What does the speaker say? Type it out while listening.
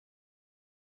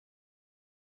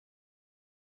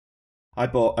I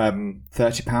bought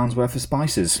 £30 worth of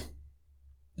spices.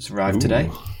 It's arrived today.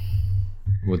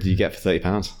 What did you get for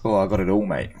 £30? Oh, I got it all,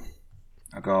 mate.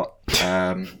 I got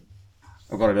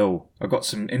it all. I got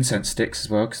some incense sticks as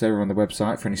well because they were on the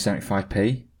website for only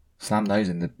 75p. Slam those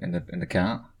in the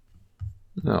cart.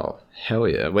 Oh, hell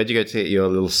yeah! Where'd you go to get your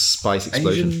little spice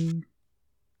explosion?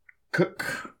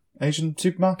 Asian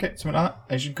supermarket, something like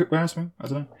that. Asian cookware, something. I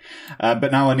don't know.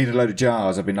 But now I need a load of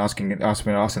jars. I've been asking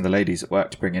the ladies at work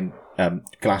to bring in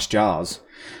glass jars,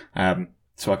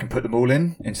 so I can put them all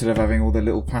in instead of having all the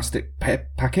little plastic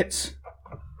packets.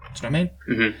 Do you know what I mean?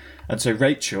 Mm-hmm. And so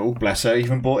Rachel, bless her,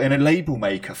 even bought in a label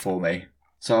maker for me.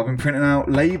 So I've been printing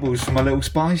out labels for my little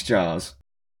spice jars.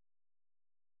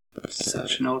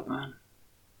 Such an old man.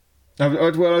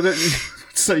 Well, I don't.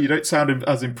 So you don't sound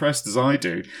as impressed as I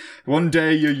do. One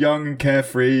day you're young and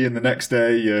carefree, and the next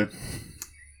day you're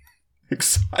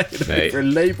excited over a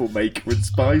label maker with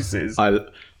spices. I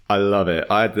love it.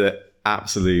 I had the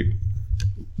absolute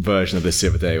version of this the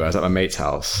other day where I was at my mate's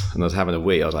house and I was having a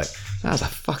wee. I was like, that's a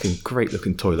fucking great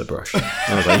looking toilet brush. And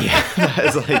I was like, yeah,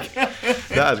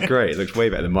 that is great. It looks way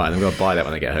better than mine. I'm going to buy that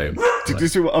when I get home. Did you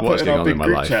see what I put in our big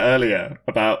group chat earlier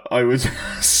about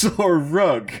saw a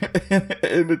rug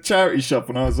in the charity shop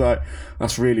and I was like,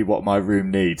 that's really what my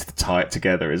room needs to tie it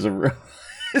together is a rug.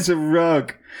 It's a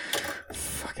rug.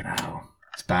 Fucking hell.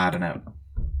 It's bad, isn't it?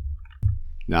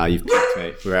 Nah, you've picked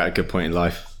me. We're at a good point in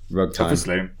life. Rug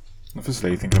time.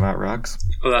 Obviously thinking about rugs.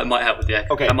 Well, that might help with the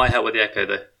echo. Okay. That might help with the echo,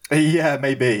 though. Yeah,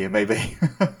 maybe.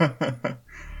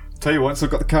 Tell you what, once I've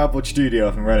got the cardboard studio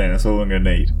up and running, that's all I'm going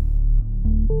to need.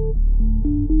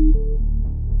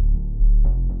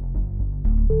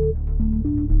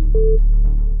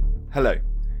 Hello,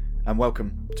 and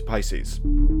welcome to Pisces.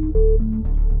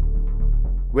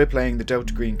 We're playing the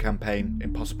Delta Green campaign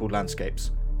Impossible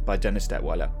Landscapes by Dennis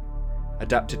Detweiler,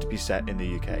 adapted to be set in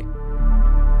the UK.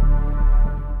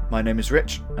 My name is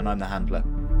Rich, and I'm the handler.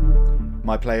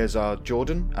 My players are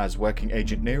Jordan as Working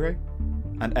Agent Nero,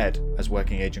 and Ed as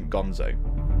Working Agent Gonzo.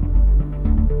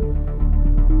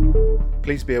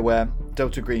 Please be aware,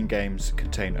 Delta Green games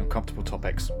contain uncomfortable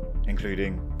topics,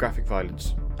 including graphic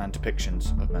violence and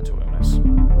depictions of mental illness.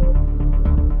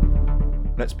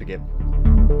 Let's begin.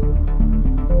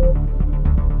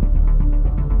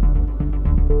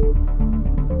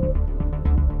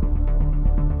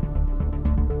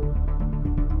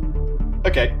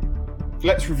 Okay,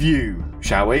 let's review,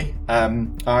 shall we?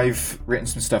 I've written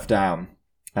some stuff down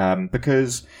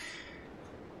because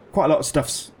quite a lot of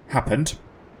stuff's happened.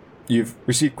 You've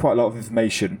received quite a lot of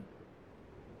information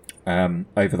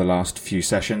over the last few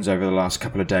sessions, over the last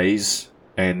couple of days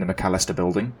in the McAllister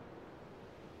building.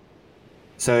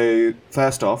 So,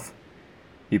 first off,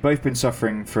 you've both been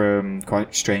suffering from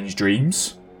quite strange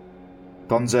dreams.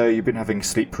 Gonzo, you've been having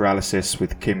sleep paralysis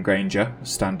with Kim Granger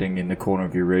standing in the corner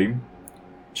of your room.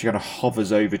 She kind of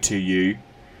hovers over to you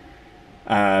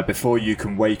before you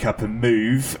can wake up and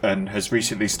move, and has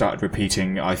recently started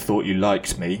repeating, "I thought you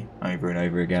liked me," over and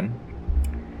over again.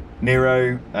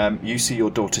 Nero, you see your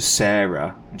daughter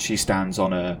Sarah, and she stands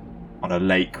on a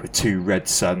lake with two red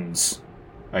suns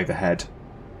overhead,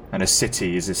 and a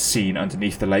city is seen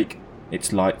underneath the lake,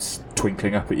 its lights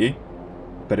twinkling up at you.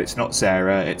 But it's not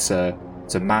Sarah, it's a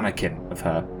mannequin of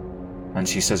her, and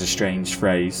she says a strange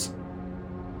phrase.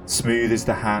 "Smooth is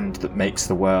the hand that makes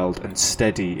the world, and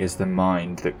steady is the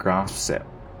mind that grasps it."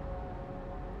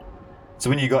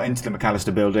 So when you got into the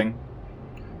McAllister building,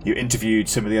 you interviewed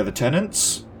some of the other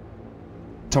tenants.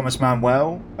 Thomas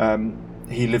Manuel,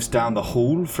 he lives down the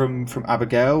hall from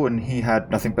Abigail, and he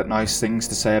had nothing but nice things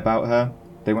to say about her.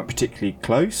 They weren't particularly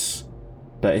close,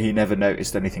 but he never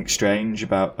noticed anything strange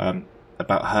about her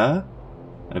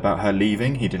and about her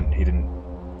leaving. He didn't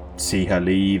see her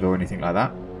leave or anything like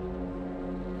that.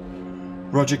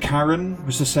 Roger Caron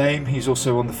was the same. He's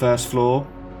also on the first floor.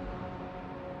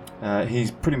 He's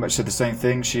pretty much said the same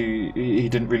thing. He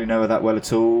didn't really know her that well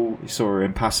at all. He saw her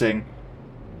in passing.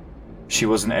 She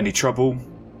wasn't any trouble.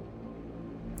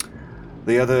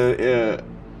 The other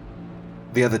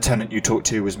tenant you talked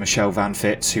to was Michelle Van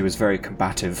Fitz, who was very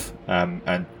combative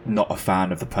and not a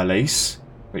fan of the police,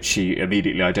 which she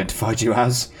immediately identified you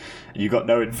as. You got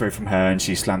no info from her, and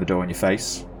she slammed the door in your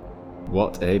face.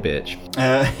 What a bitch.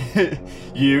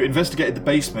 You investigated the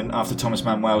basement after Thomas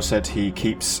Manuel said he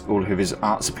keeps all of his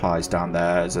art supplies down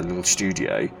there as a little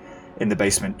studio. In the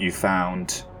basement you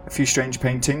found a few strange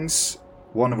paintings.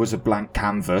 One was a blank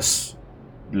canvas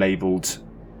labelled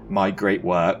 "My Great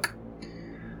Work",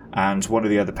 and one of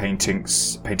the other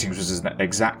paintings was an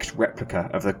exact replica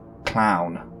of the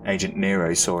clown Agent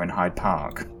Nero saw in Hyde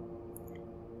Park.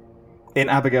 In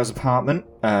Abigail's apartment,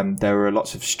 there were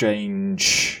lots of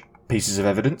strange pieces of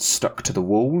evidence stuck to the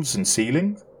walls and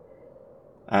ceiling.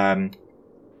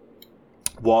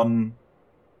 One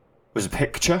was a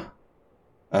picture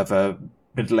of a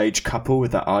middle-aged couple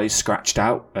with their eyes scratched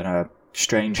out and a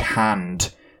strange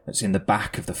hand that's in the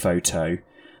back of the photo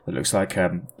that looks like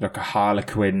a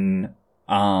harlequin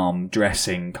arm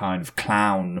dressing kind of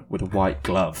clown with a white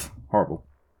glove. Horrible.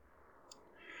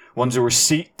 One's a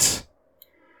receipt,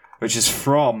 which is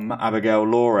from Abigail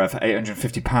Laura for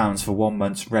 £850 for 1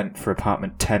 month's rent for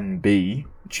apartment 10B,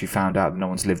 which you found out that no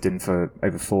one's lived in for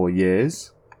over 4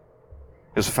 years.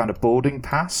 You also found a boarding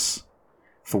pass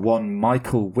for one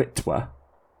Michael Whitwer,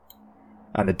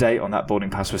 and the date on that boarding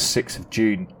pass was 6th of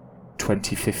June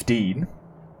 2015,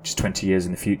 which is 20 years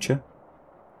in the future.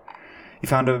 You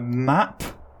found a map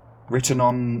written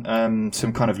on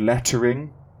some kind of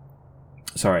lettering.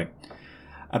 Sorry.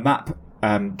 A map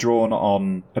drawn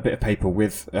on a bit of paper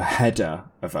with a header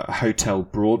of a Hotel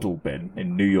Broadalbin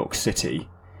in New York City.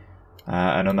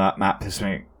 And on that map there's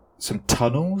some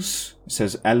tunnels. It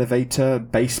says elevator,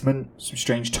 basement, some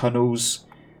strange tunnels,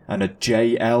 and a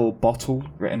JL bottle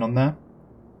written on there.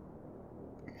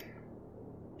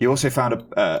 You also found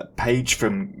a page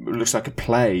from, looks like a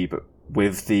play, but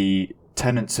with the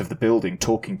tenants of the building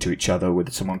talking to each other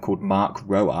with someone called Mark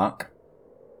Roark.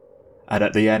 And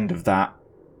at the end of that,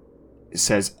 it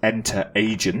says enter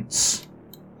agents,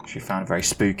 which you found very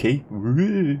spooky.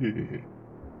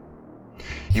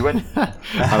 You went... I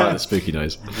like the spooky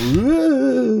noise.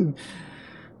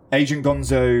 Agent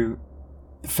Gonzo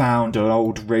found an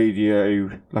old radio,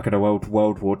 like an old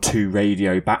World War II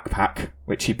radio backpack,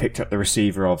 which he picked up the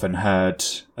receiver of and heard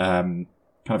kind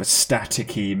of a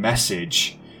staticky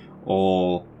message,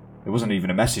 or it wasn't even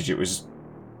a message, it was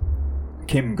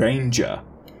Kim Granger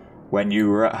when you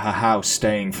were at her house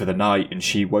staying for the night, and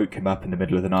she woke him up in the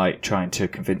middle of the night trying to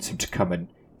convince him to come and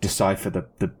decipher the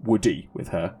Woody with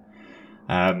her,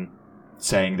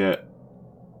 saying that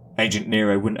Agent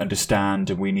Nero wouldn't understand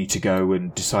and we need to go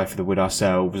and decipher the wood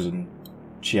ourselves, and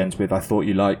she ends with, I thought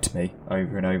you liked me,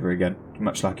 over and over again,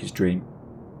 much like his dream.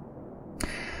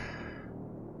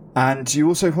 And you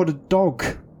also heard a dog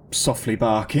softly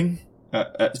barking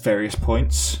at various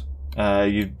points.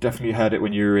 You definitely heard it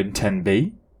when you were in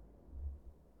 10B.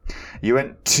 You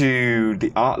went to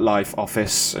the Art Life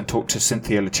office and talked to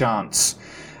Cynthia LeChance,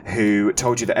 who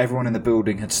told you that everyone in the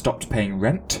building had stopped paying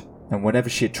rent, and whenever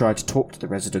she had tried to talk to the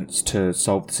residents to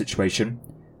solve the situation,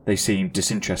 they seemed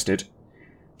disinterested.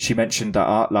 She mentioned that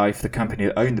Art Life, the company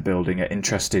that owned the building, are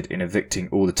interested in evicting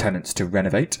all the tenants to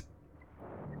renovate.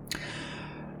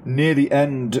 Near the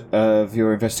end of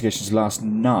your investigations last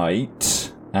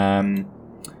night,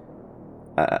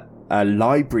 a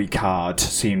library card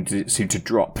seemed to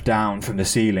drop down from the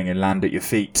ceiling and land at your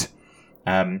feet.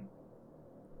 And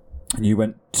you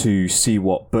went to see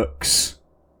what books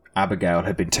Abigail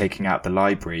had been taking out the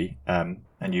library, and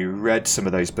you read some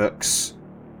of those books,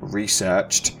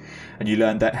 researched, and you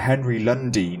learned that Henry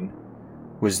Lundeen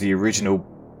was the original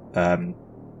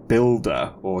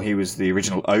builder, or he was the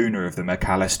original owner of the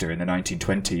McAllister in the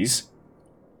 1920s.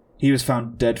 He was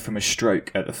found dead from a stroke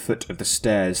at the foot of the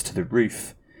stairs to the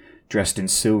roof, dressed in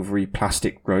silvery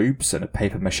plastic robes and a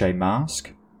papier-mâché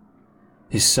mask.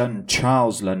 His son,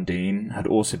 Charles Lundeen, had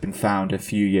also been found a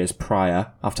few years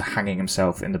prior after hanging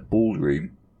himself in the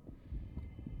ballroom.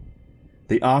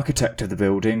 The architect of the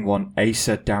building, one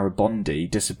Asa Darabondi,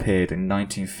 disappeared in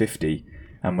 1950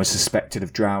 and was suspected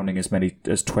of drowning as many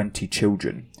as 20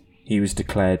 children. He was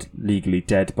declared legally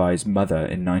dead by his mother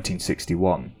in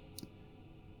 1961.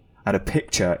 And a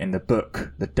picture in the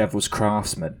book, The Devil's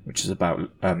Craftsman, which is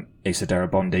about Asa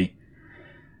Darabondi,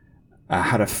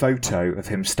 had a photo of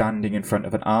him standing in front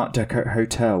of an Art Deco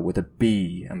hotel with a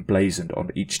bee emblazoned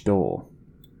on each door.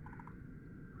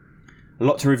 A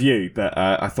lot to review, but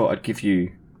I thought I'd give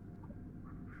you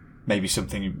maybe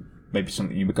something you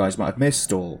guys might have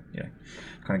missed, or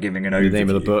kind of giving an overview. The name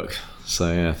of the book.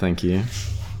 So yeah, thank you.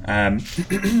 And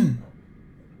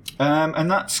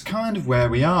that's kind of where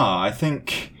we are. I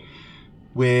think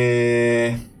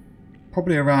we're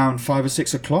probably around 5 or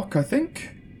 6 o'clock, I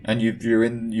think. And you're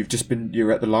at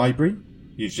the library.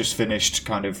 You've just finished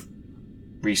kind of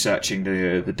researching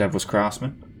the Devil's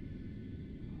Craftsman.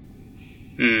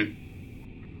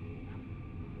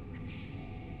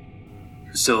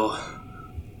 So,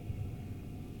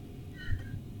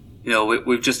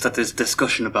 we've just had this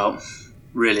discussion about,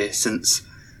 really, since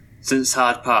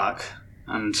Hyde Park,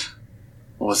 and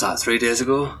what was that, 3 days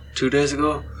ago? 2 days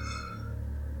ago?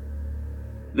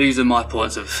 These are my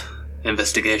points of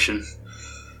investigation.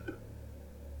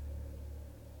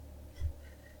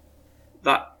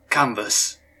 That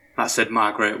canvas that said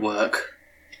my great work.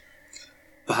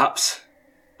 Perhaps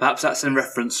Perhaps that's in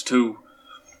reference to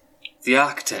the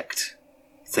architect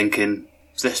thinking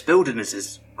this building is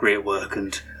his great work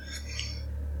and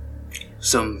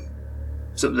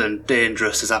something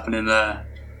dangerous is happening there.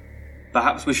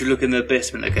 Perhaps we should look in the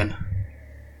basement again.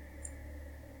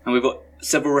 And we've got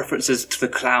several references to the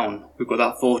clown. We've got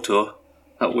that photo,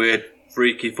 that weird,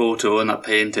 freaky photo and that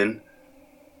painting.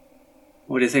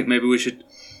 What do you think? Maybe we should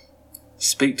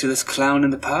speak to this clown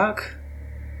in the park?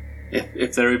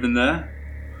 If they're even there?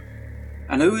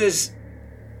 And who is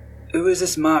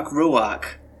this Mark Roark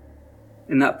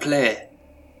in that play?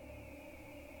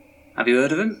 Have you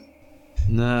heard of him?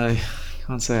 No,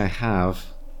 can't say I have.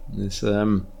 It's,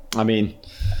 I mean,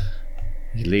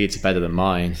 his leads are better than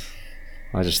mine.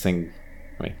 I just think,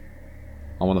 I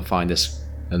want to find this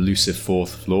elusive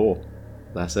fourth floor.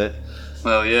 That's it.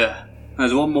 Well, yeah.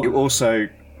 There's one more. You also,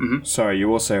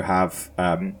 you also have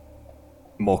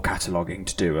more cataloguing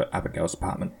to do at Abigail's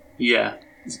apartment. Yeah.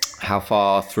 How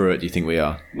far through it do you think we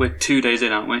are? We're 2 days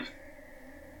in, aren't we?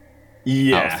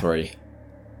 Yeah. Out of 3.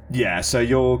 Yeah, so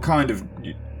you're kind of...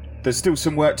 There's still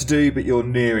some work to do, but you're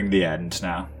nearing the end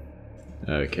now.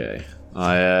 Okay.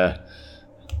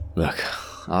 Look,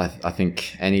 I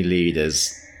think any lead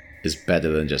is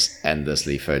better than just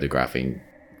endlessly photographing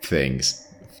things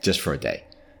just for a day.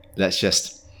 Let's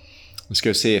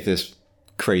go see if this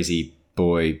crazy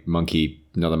boy, monkey,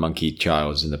 not a monkey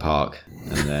child is in the park.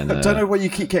 And then, I don't know where you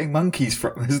keep getting monkeys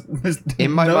from. There's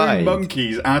in my no mind,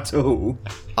 monkeys at all.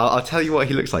 I'll tell you what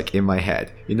he looks like in my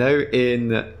head. You know, in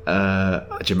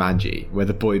Jumanji, where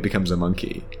the boy becomes a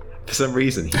monkey. For some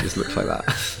reason, he just looks like that.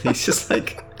 He's just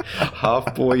like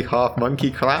half boy, half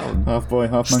monkey clown. Half boy,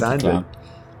 half monkey Standard. clown.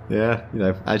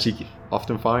 Yeah, as you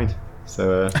often find.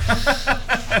 So,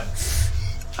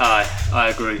 I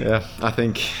agree. yeah, I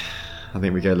think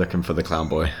we go looking for the clown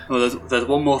boy. Well, there's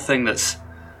one more thing that's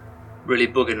really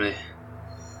bugging me.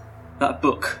 That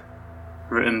book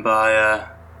written by,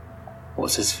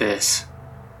 what's his face?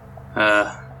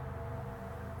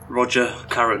 Roger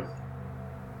Curran.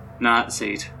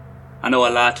 Nightseed. I know I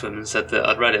lied to him and said that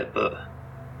I'd read it, but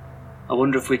I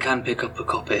wonder if we can pick up a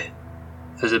copy.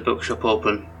 If there's a bookshop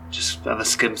open, just have a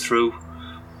skim through.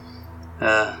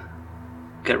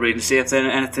 Get reading, see if there are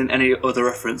any other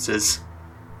references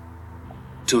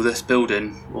to this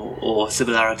building or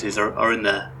similarities are in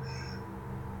there.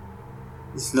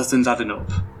 Nothing's adding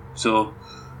up. So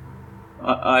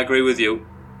I agree with you.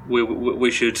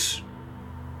 We should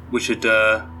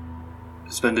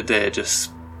spend a day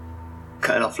just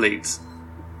cutting off leads.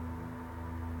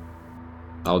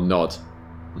 I'll nod.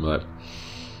 I'm like,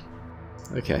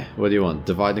 okay, what do you want?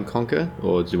 Divide and conquer,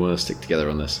 or do you want to stick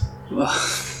together on this? Well,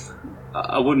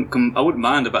 I wouldn't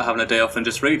mind about having a day off and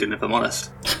just reading, if I'm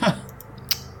honest.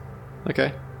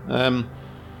 Okay.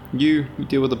 You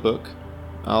deal with the book.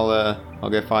 I'll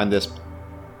go find this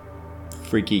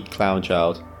freaky clown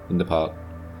child in the park.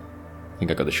 I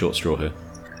think I got the short straw here.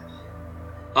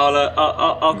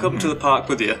 I'll come to the park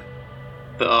with you,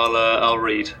 but I'll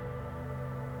read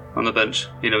on the bench,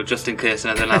 just in case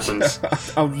anything happens.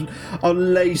 I'll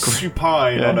lay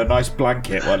supine on a nice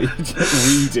blanket while you're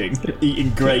just reading, eating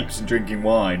grapes and drinking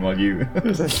wine while you...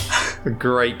 A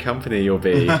great company you'll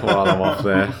be while I'm off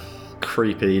there,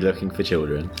 creepy looking for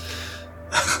children.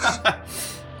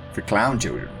 For clown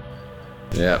children.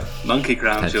 Yeah. Monkey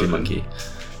crown Potentially children. monkey.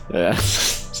 Yeah.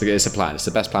 So it's a plan. It's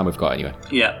the best plan we've got anyway.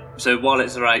 Yeah, so while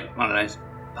it's I don't know,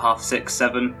 6:30,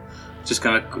 7, just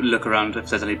kind of look around if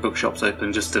there's any bookshops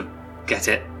open just to get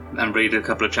it and read a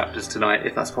couple of chapters tonight,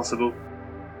 if that's possible.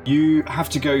 You have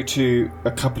to go to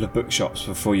a couple of bookshops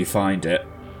before you find it.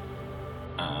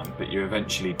 But you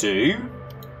eventually do.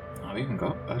 I've even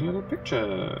got a little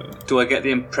picture. Do I get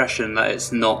the impression that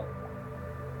it's not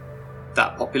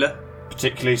that popular?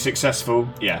 Particularly successful?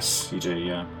 Yes, you do,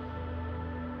 yeah.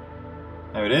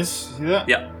 There it is. See that?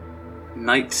 Yeah.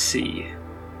 Night Sea.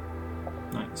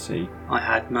 Night Sea. I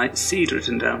had Night Seed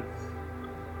written down.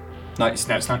 No, it's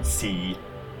Night Sea.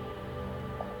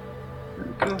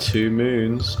 2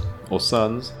 moons or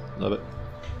suns. Love it.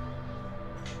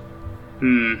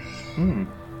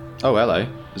 Oh, hello.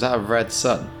 Is that a red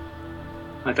sun?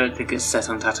 I don't think it's set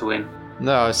on Tatooine.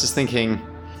 No, I was just thinking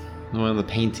one of the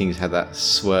paintings had that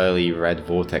swirly red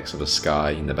vortex of the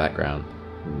sky in the background.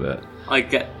 But I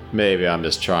get maybe I'm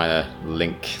just trying to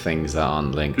link things that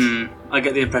aren't linked. I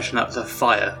get the impression that's a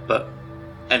fire, but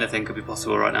anything could be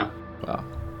possible right now. Well,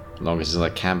 as long as it's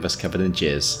like canvas covered in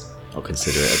jizz, I'll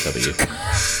consider it a W.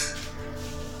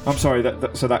 I'm sorry,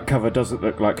 so that cover doesn't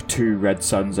look like 2 red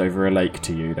suns over a lake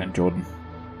to you then, Jordan?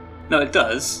 No, it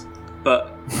does,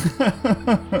 but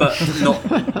not.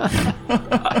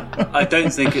 I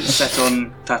don't think it's set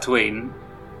on Tatooine.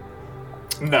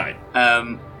 No.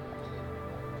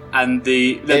 And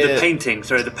the painting.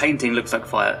 Sorry, the painting looks like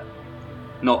fire.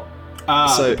 Not.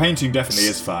 So the painting definitely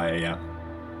is fire. Yeah.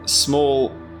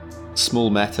 Small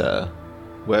meta.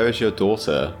 Where is your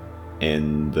daughter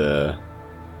in the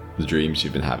dreams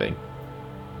you've been having?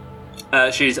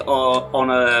 She's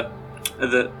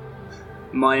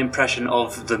my impression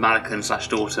of the mannequin /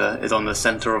 daughter is on the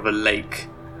center of a lake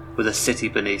with a city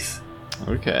beneath.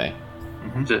 Okay.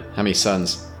 Mm-hmm. How many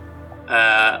sons?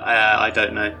 I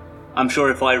don't know. I'm sure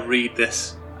if I read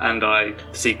this and I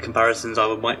see comparisons,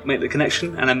 I might make the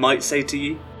connection, and I might say to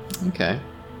you. Okay.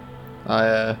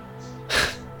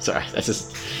 Sorry, I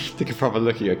just took a proper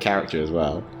look at your character as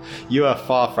well. You are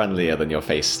far friendlier than your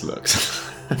face looks.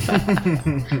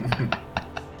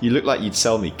 You look like you'd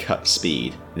sell me cut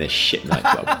speed in a shit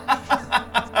nightclub.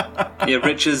 Yeah,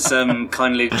 Rich has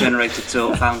kindly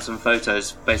found some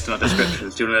photos based on our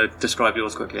descriptions. Do you want to describe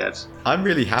yours quickly, Ed? I'm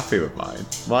really happy with mine.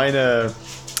 Mine,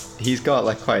 he's got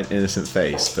like quite an innocent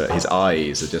face, but his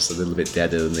eyes are just a little bit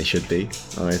deader than they should be.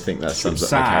 And I think that sums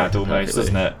up my character almost,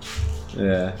 perfectly. doesn't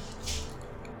it?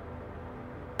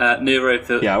 Yeah. Nero.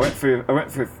 I went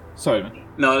through. Sorry, man.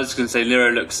 No, I was just going to say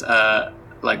Nero looks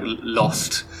like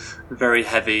lost. Very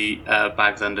heavy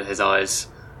bags under his eyes,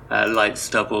 light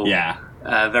stubble. Yeah.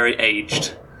 Very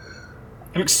aged.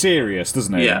 It looks serious,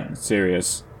 doesn't it? Yeah.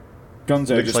 Serious.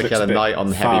 Gonzo Looks just like looks he had a night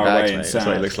on heavy far bags, away mate. and That's what it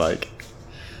sad. looks like.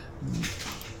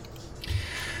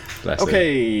 Bless him.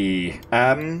 Okay.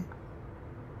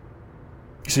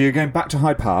 So you're going back to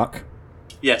Hyde Park.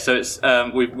 Yeah, so it's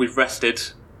we've rested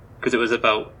because it was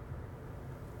about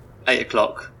 8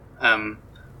 o'clock.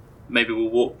 Maybe we'll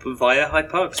walk via Hyde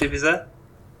Park, see if he's there.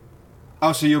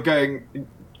 Oh, so you're going...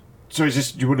 So is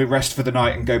this... You want to rest for the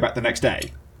night and go back the next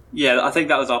day? Yeah, I think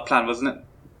that was our plan, wasn't it?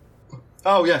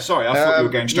 Oh, yeah, sorry. I thought you were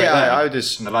going straight there. I would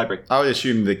just in the library. I would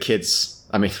assume the kids.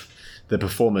 I mean, the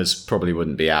performers probably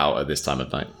wouldn't be out at this time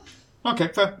of night. Okay,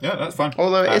 fair. Yeah, that's fine.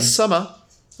 Although it is summer.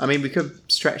 I mean, we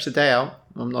could stretch the day out.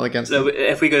 I'm not against So it.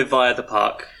 if we go via the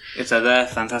park, if they're there,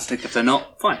 fantastic. If they're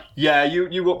not, fine. Yeah,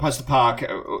 you walk past the park,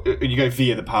 and you go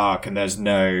via the park, and there's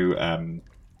no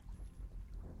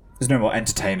more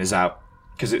entertainers out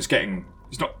because it's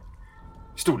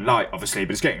still light, obviously,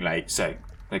 but it's getting late, so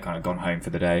they've kind of gone home for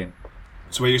the day.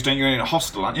 So where you're staying? You're in a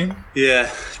hostel, aren't you?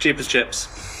 Yeah, cheap as chips.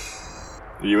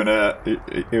 Are you in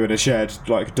a shared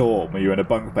like dorm? Are you in a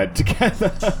bunk bed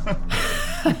together?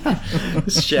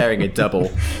 Sharing a double.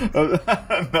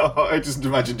 No, I just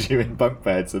imagined you in bunk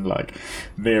beds and like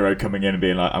Nero coming in and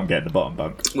being like, "I'm getting the bottom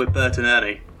bunk." With Bert and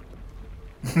Ernie.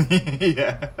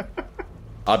 Yeah.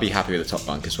 I'd be happy with the top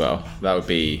bunk as well. That would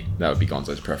be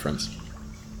Gonzo's preference.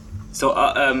 So,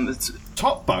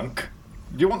 Top bunk?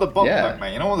 You want the bottom Yeah. bunk,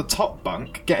 mate? You don't want the top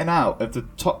bunk getting out of the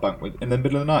top bunk in the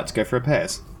middle of the night to go for a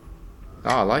piss? Oh,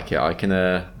 I like it. I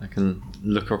can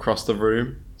look across the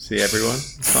room, see everyone.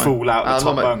 It's fine. Fall out the I'm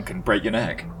top not bunk and break your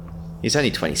neck. He's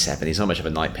only 27. He's not much of a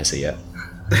night pisser yet.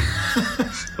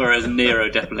 whereas Nero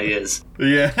definitely is.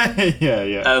 Yeah,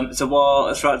 yeah. So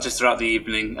while throughout the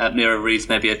evening, Nero reads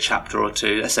maybe a chapter or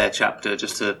two. Let's say a chapter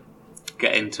just to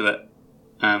get into it.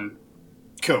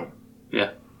 Cool.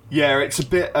 Yeah. Yeah, it's a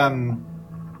bit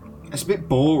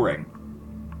boring,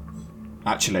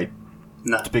 actually,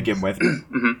 No. to begin with.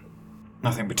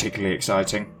 Nothing particularly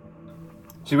exciting.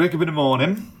 So you wake up in the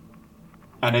morning,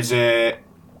 and is it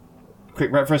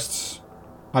quick breakfast,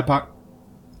 Hyde Park?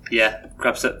 Yeah.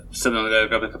 Grab something on the go.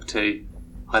 Grab a cup of tea.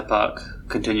 Hyde Park.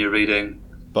 Continue reading.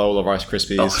 Bowl of Rice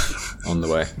Krispies on the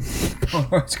way.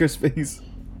 Rice Krispies.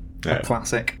 Yeah. A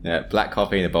classic. Yeah, black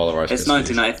coffee and a bowl of Rice It's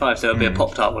Krispies. 1995, so it'll be a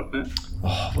Pop-Tart, wouldn't it? Oh,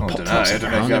 I don't know. Pop-Tarts I don't know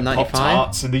if around you in had 95?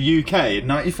 Pop-Tarts in the UK in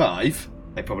 95.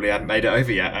 They probably hadn't made it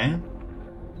over yet, eh?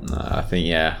 No, I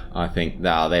think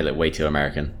they look way too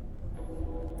American.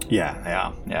 Yeah, they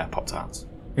are. Yeah, Pop-Tarts.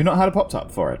 You've not had a Pop-Tart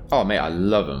before it? Oh, mate, I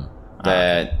love them.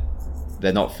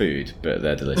 They're not food, but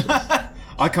they're delicious.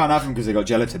 I can't have them because they got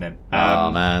gelatin in. Oh,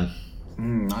 man.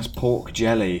 Nice pork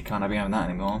jelly. Can't be having that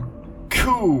anymore.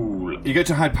 Cool. You go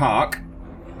to Hyde Park.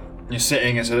 You're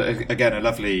sitting. It's again a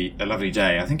lovely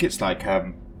day. I think it's like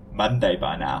Monday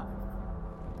by now.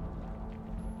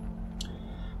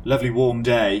 Lovely warm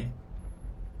day.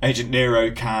 Agent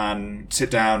Nero can sit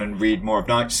down and read more of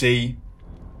Nightsea.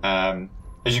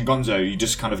 Agent Gonzo, you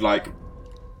just kind of like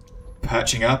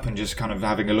perching up and just kind of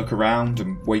having a look around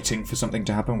and waiting for something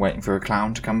to happen, waiting for a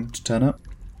clown to turn up.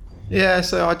 Yeah,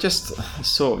 so I just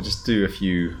sort of just do a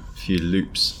few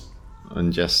loops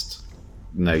and just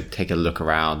take a look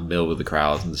around, mill with the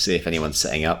crowd, and see if anyone's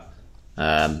setting up.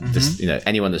 Just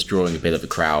anyone that's drawing a bit of a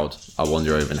crowd, I'll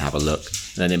wander over and have a look.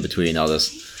 And then in between, I'll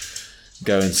just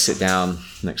go and sit down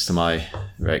next to my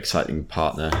very exciting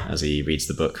partner as he reads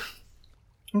the book.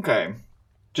 Okay.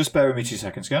 Just bear with me 2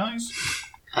 seconds, guys.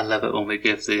 I love it when we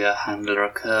give the handler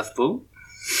a curveball.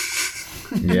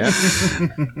 Yeah.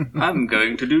 I'm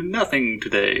going to do nothing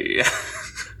today.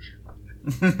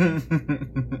 I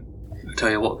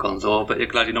tell you what, Gonzo, I bet you're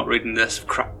glad you're not reading this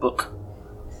crap book.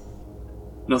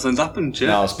 Nothing's happened yet.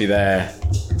 And I'll just be there,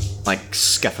 like,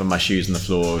 scuffing my shoes on the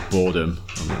floor with boredom.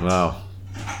 I'm like, well,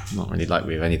 not really like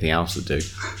we have anything else to do.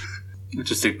 I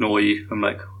just ignore you. I'm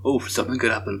like, oh, something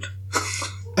good happened.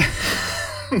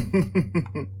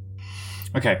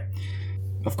 Okay.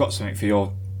 I've got something for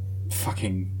your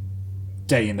fucking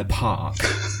day in the park.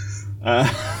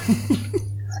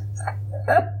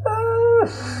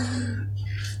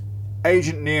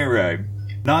 Agent Nero.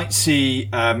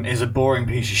 Nightsea is a boring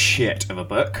piece of shit of a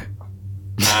book.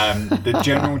 The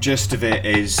general gist of it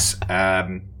is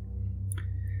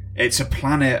it's a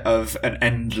planet of an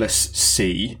endless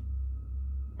sea.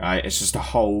 Right? It's just a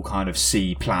whole kind of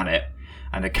sea planet.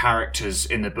 And the characters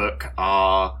in the book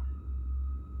are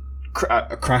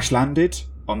crash landed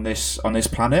on this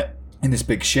planet in this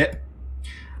big ship.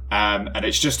 And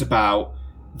it's just about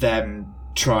them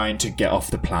trying to get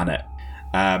off the planet.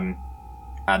 And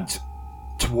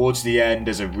towards the end,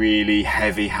 there's a really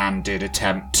heavy-handed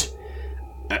attempt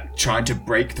at trying to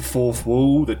break the fourth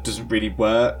wall that doesn't really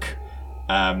work.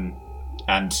 And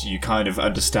you kind of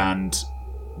understand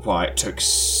why it took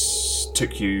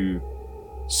you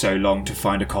so long to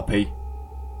find a copy.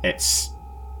 It's,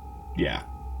 yeah,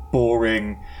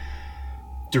 boring,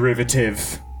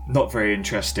 derivative, not very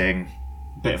interesting,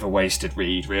 bit of a wasted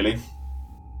read, really.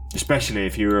 Especially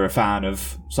if you were a fan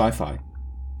of sci-fi.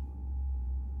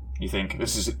 You think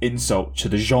this is an insult to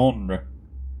the genre.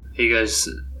 He goes,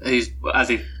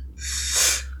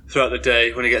 throughout the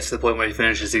day, when he gets to the point where he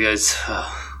finishes, he goes,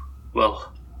 oh,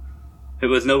 well, it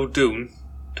was no Dune,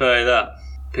 tell you that.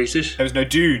 Pieces? There was no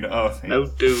Dune. Oh, no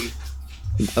Dune.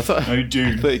 I thought no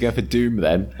Dune. I thought you were going for Doom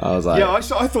then. I was like... Yeah, I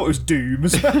thought it was Doom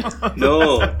as well.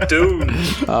 No, Dune.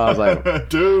 I was like...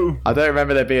 Doom. I don't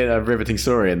remember there being a riveting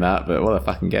story in that, but what a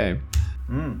fucking game.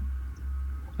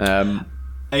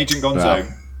 Agent Gonzo, Well.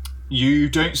 you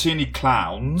don't see any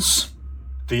clowns.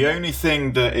 The only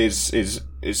thing that is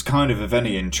kind of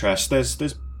any interest, there's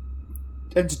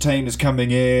entertainers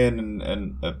coming in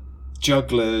and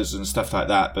jugglers and stuff like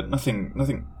that, but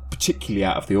nothing particularly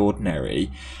out of the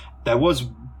ordinary. There was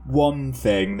one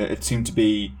thing that it seemed to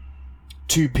be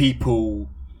two people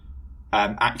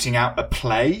acting out a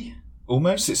play.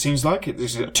 Almost, it seems like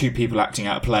there's two people acting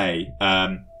out a play,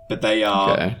 but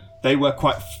they were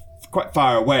quite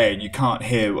far away, and you can't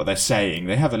hear what they're saying.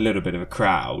 They have a little bit of a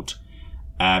crowd,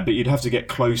 but you'd have to get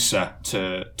closer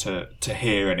to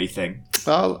hear anything.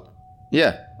 I'll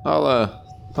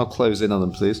close in on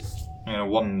them, please. I'm gonna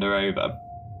wander over.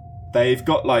 They've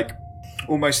got like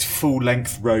almost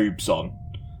full-length robes on,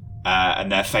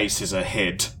 and their faces are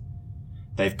hid.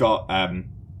 They've got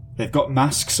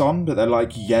masks on, but they're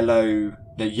like yellow.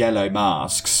 They're yellow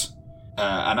masks.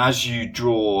 And as you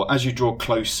draw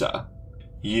closer,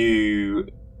 you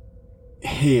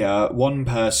hear one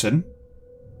person,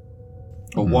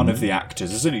 or one of the actors.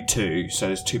 There's only two, so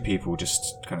there's two people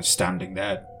just kind of standing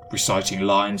there, reciting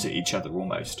lines at each other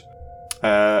almost.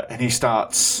 And he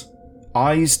starts,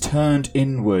 eyes turned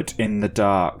inward in the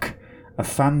dark, a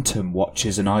phantom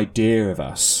watches an idea of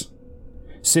us.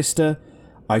 Sister,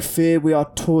 I fear we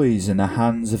are toys in the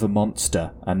hands of a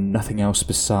monster, and nothing else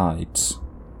besides.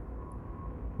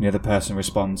 The other person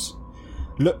responds,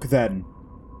 look then,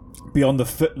 beyond the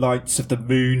footlights of the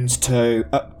moon's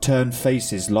upturned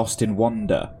faces lost in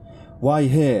wonder. Why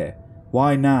here?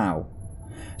 Why now?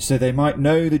 So they might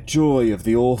know the joy of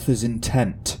the author's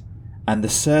intent, and the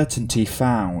certainty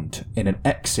found in an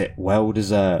exit well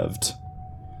deserved.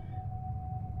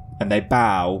 And they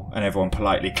bow, and everyone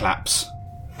politely claps.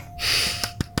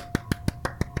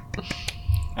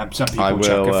 And some people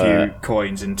chuck a few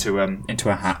coins into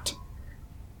a hat.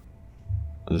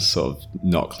 I just sort of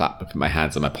not clap, but put my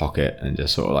hands in my pocket and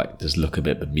just sort of like just look a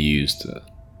bit bemused.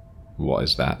 What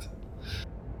is that?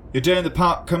 Your day in the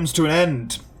park comes to an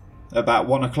end about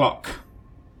 1 o'clock.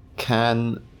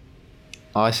 Can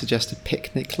I suggest a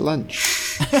picnic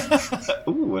lunch?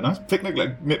 Ooh, a nice picnic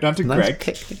lunch down to Nice Greg.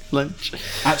 picnic lunch.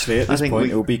 Actually, at this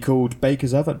point, it will be called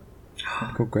Baker's Oven.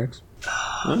 Not called Greg's.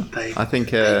 I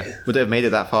think would it have made it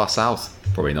that far south?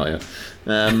 Probably not yet.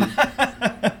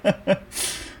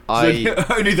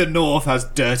 Only the north has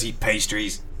dirty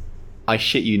pastries. I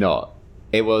shit you not.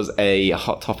 It was a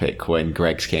hot topic when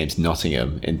Greggs came to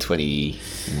Nottingham in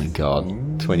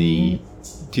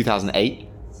 2008.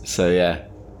 So yeah.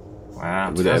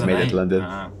 Wow. Would it have made it to 2008? London?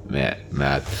 Wow. Yeah,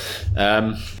 mad.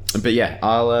 But yeah,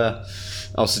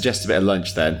 I'll suggest a bit of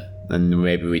lunch then, and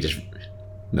maybe we just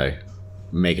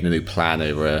making a new plan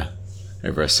over a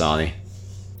sarnie.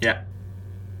 Yeah.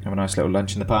 Have a nice little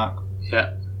lunch in the park.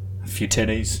 Yeah. A few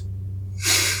tinnies.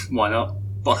 Why not?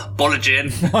 Bottle of gin.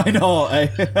 Why not?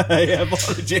 Yeah,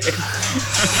 apology.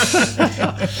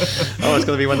 Oh, it's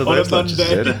going to be one of On a those lunches.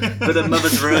 Monday. Good. Bit of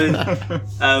mother's ruin.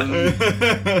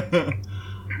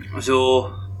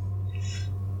 So,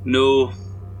 no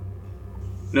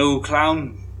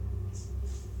clown,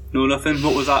 no nothing.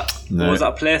 What was that? No. What was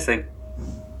that play thing?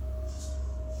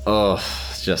 Oh,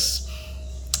 just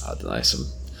I don't know, some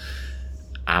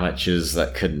amateurs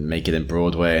that couldn't make it in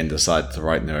Broadway and decided to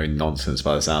write their own nonsense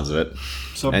by the sounds of it.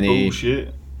 Some Any-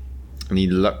 bullshit. Any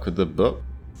luck with the book?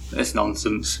 It's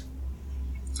nonsense.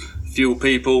 Few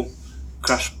people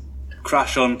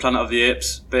crash on Planet of the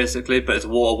Apes, basically, but it's a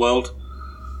water world.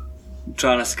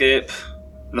 Try and escape.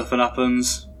 Nothing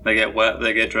happens. They get wet.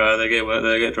 They get dry. They get wet.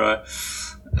 They get dry.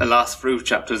 The last few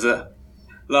chapters,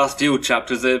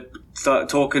 they start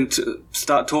talking to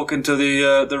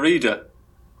the reader.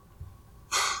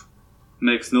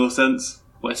 Makes no sense.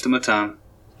 Waste of my time.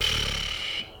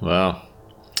 Well,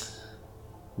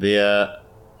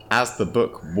 as the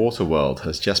book Waterworld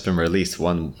has just been released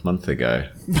 1 month ago,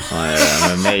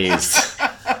 I'm amazed.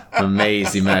 I'm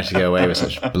amazed he managed to get away with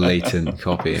such blatant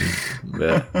copying.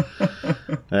 But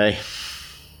hey,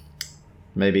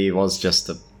 maybe he was just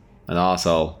an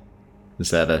arsehole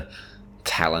instead of a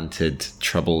talented,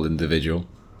 troubled individual.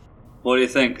 What do you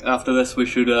think? After this, we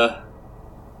should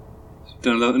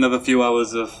do another few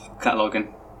hours of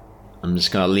cataloguing. I'm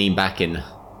just gonna lean back in.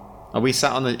 Are we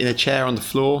sat in a chair on the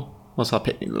floor? What's our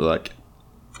picnic look like?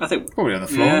 I think Probably on the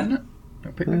floor, Yeah. isn't it?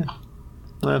 No picnic.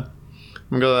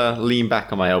 I'm gonna lean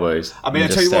back on my elbows. I mean, I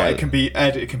and tell you just what, stare it can be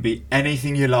Ed. It can be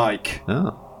anything you like.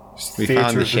 Oh, It's we theatre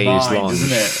found the of the chaise mind, lounge.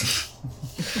 isn't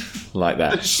it? like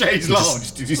that. Chaise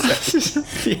lounge. Did you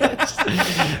say? Yes.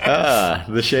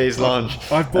 The chaise lounge.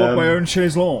 I've bought my own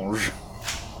chaise lounge.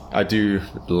 I do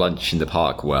lunch in the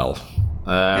park well.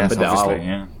 Yes, but no, obviously,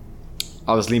 yeah.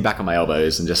 I'll just lean back on my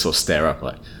elbows and just sort of stare up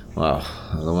like, well,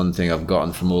 the one thing I've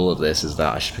gotten from all of this is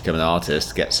that I should become an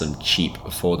artist, get some cheap,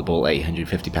 affordable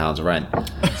 £850 rent,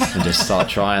 and just start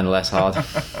trying less hard.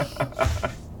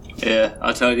 Yeah,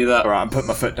 I'll tell you that. All right, I'm putting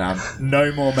my foot down.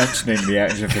 No more mentioning the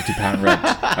 £850 rent.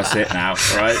 That's it now,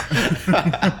 all right?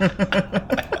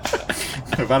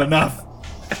 I've had enough.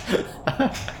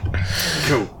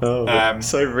 Cool.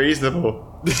 So reasonable.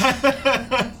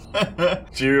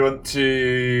 Do you want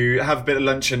to have a bit of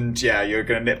lunch and, yeah, you're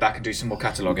going to nip back and do some more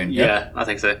cataloguing? Yeah, I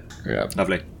think so. Yeah.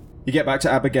 Lovely. You get back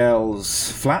to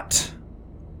Abigail's flat.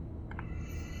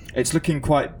 It's looking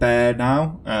quite bare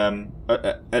now.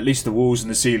 At least the walls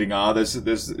and the ceiling are. There's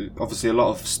obviously a lot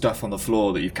of stuff on the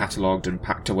floor that you've catalogued and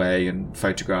packed away and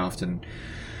photographed and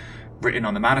written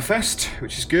on the manifest,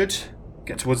 which is good.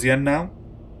 Get towards the end now.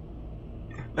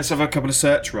 Let's have a couple of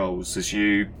search rolls as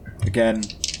you, again,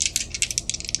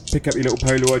 pick up your little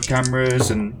Polaroid cameras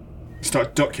and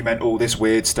start to document all this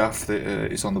weird stuff that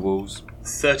is on the walls.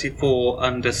 34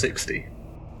 under 60.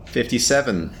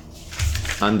 57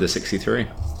 under 63.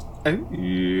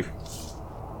 Oh.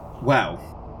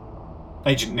 Well,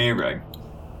 Agent Nero,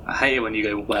 I hate it when you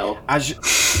go, well. as you...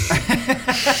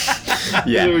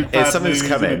 Yeah, Really if bad something's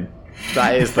news, coming,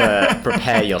 that is the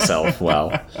prepare yourself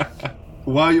well.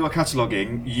 While you are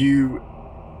cataloguing, you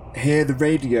hear the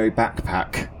radio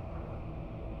backpack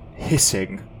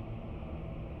hissing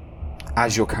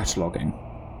as you're cataloguing.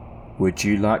 Would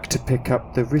you like to pick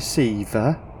up the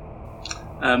receiver?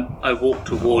 I walk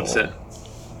towards it,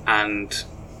 and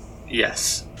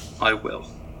yes, I will.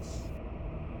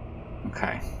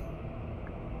 Okay.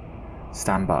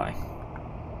 Stand by.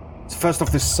 So first off,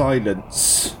 there's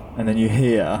silence, and then you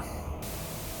hear...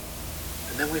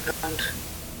 And then we found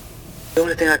the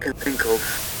only thing I can think of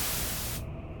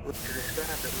was to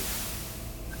describe that we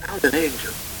found an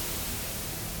angel.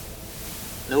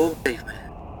 No one believed me.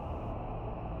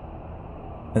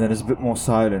 And then there's a bit more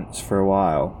silence for a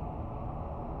while.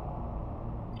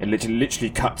 It literally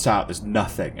cuts out, there's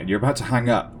nothing, and you're about to hang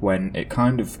up when it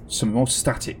kind of, some more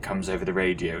static comes over the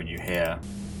radio and you hear...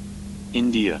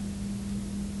 India.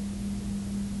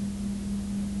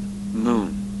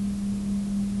 Moon.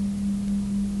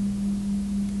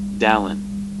 Dallin.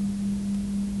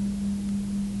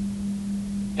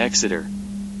 Exeter.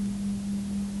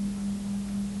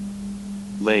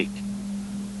 Lake.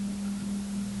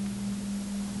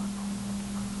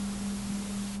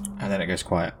 And then it goes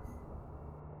quiet.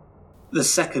 The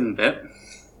second bit,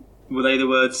 were they the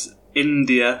words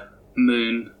India,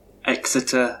 Moon,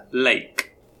 Exeter,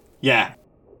 Lake? Yeah.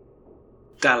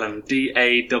 Dallon.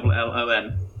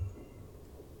 Dallon.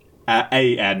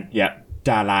 A-N. Yeah.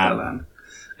 Dallon. Dallon.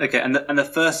 Okay, and the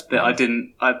first bit I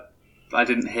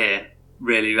didn't hear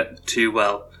really too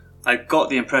well. I got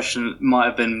the impression it might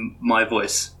have been my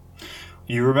voice.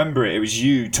 You remember it? It was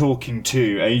you talking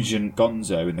to Agent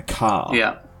Gonzo in the car.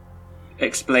 Yeah.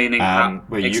 Explaining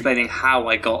how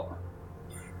I got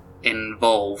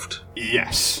involved.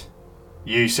 Yes.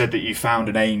 You said that you found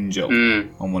an angel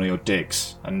on one of your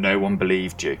digs, and no one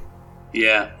believed you.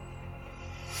 Yeah.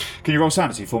 Can you roll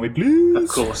sanity for me, please? Of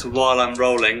course. While I'm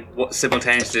rolling, what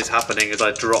simultaneously is happening is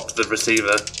I drop the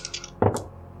receiver.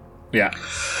 Yeah.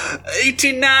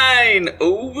 89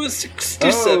 over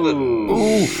 67.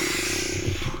 Oh.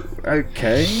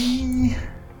 Okay.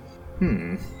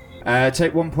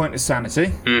 Take 1 point of sanity.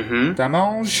 Mm-hmm.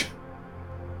 Damage.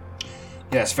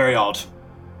 Yes, very odd.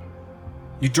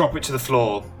 You drop it to the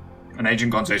floor, and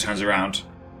Agent Gonzo turns around.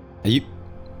 Are you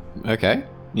okay?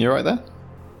 You all right there?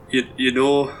 You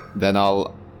know. Then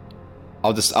I'll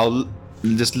just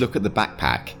look at the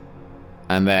backpack,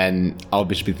 and then I'll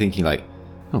just be thinking like,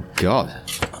 oh god,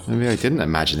 maybe I didn't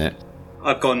imagine it.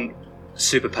 I've gone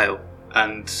super pale,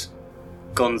 and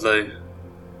Gonzo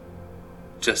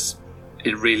just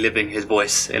is reliving his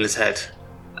voice in his head,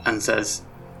 and says,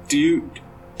 "Do you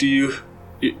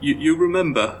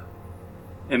remember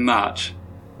in March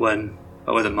when?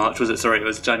 Oh, was it March? Was it? Sorry, it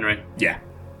was January. Yeah.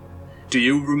 Do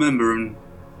you remember in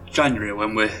January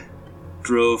when we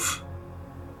drove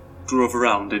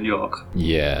around in York?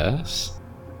 Yes.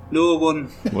 No one.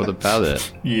 What about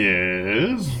it?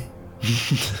 Yes.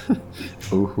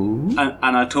 Ooh.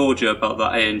 And I told you about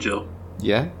that angel.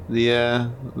 Yeah,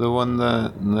 the one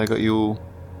that got you all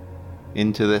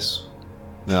into this.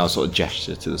 Then I'll sort of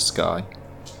gesture to the sky.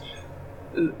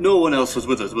 No one else was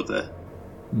with us, was there?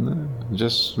 No,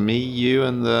 just me, you,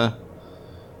 and the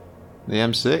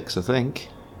M6. I think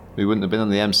we wouldn't have been on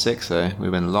the M6 though. We'd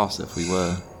have been lost if we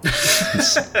were.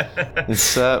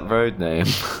 Insert road name.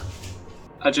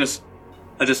 I just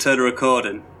heard a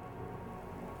recording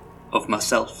of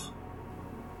myself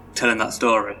telling that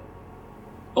story,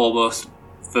 almost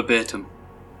verbatim.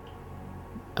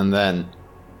 And then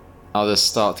I'll just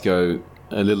start to go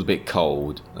a little bit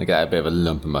cold. I get a bit of a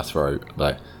lump in my throat.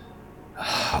 Like,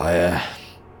 I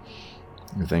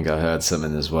think I heard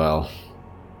something as well.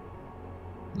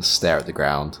 I stare at the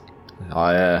ground.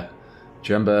 Do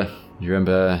you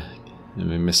remember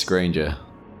Miss Granger?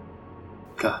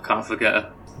 Can't forget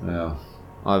her. Well,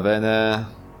 I've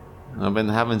been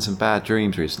having some bad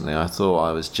dreams recently. I thought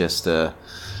I was just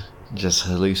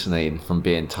hallucinating from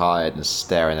being tired and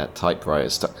staring at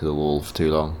typewriters stuck to the wall for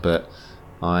too long. But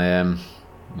I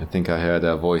think I heard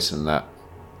her voice in that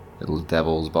little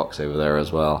devil's box over there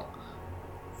as well.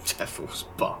 Devil's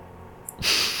box.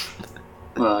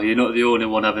 Well, you're not the only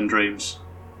one having dreams.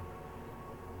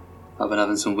 I've been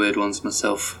having some weird ones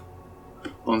myself.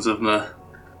 Ones of my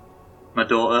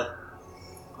daughter.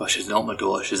 Well, she's not my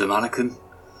daughter, she's a mannequin.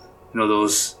 You know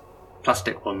those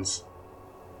plastic ones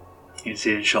you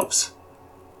see in shops?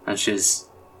 And she's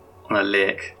on a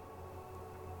lake.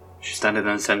 She's standing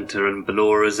in the centre, and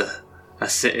below her is a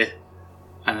city.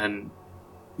 And then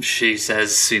she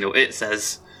says, it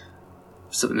says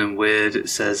something weird. It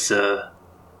says,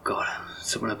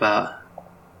 something about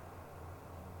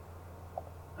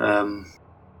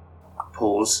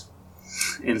pause,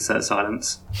 insert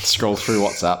silence. Scroll through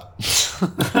WhatsApp.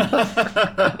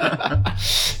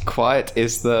 Quiet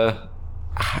is the...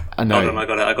 No. Hold on, I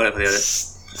got it for the edit.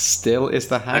 Still is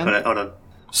the hand? I got it, hold on.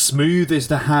 Smooth is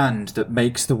the hand that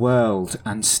makes the world,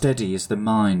 and steady is the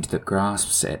mind that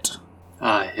grasps it.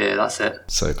 Ah, yeah, that's it.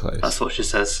 So close. That's what she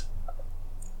says.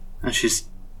 And she's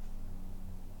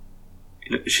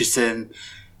saying,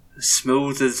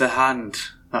 smooth is the hand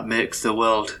that makes the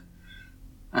world,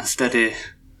 and steady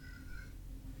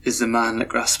is the man that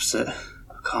grasps it.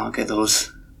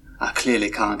 I clearly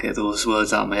can't get those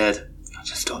words out of my head. I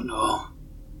just don't know.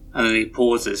 And then he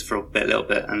pauses for a little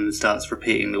bit, and starts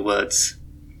repeating the words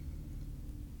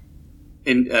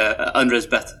under his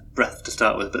breath to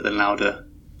start with, but then louder.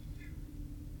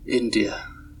 India,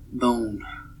 Moon,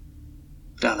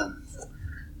 Dallon,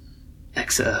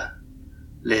 Exeter,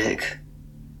 Lake.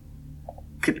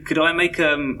 Could I make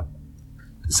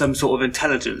some sort of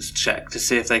intelligence check to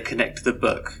see if they connect to the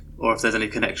book, or if there's any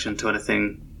connection to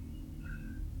anything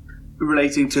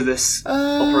relating to this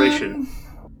operation?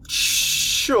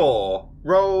 Sure.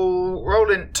 Roll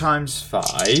int times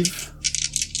 5.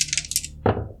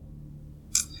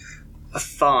 A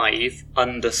 5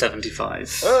 under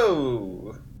 75.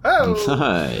 Oh.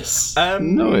 Nice.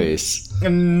 Nice.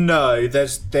 No,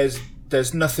 there's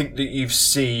there's nothing that you've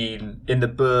seen in the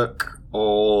book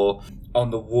or on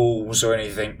the walls or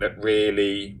anything that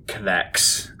really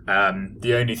connects.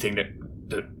 The only thing that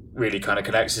really kind of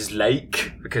connects is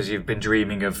lake, because you've been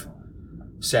dreaming of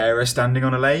Sarah standing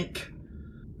on a lake.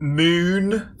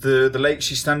 Moon, the lake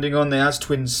she's standing on, there has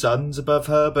twin suns above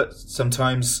her, but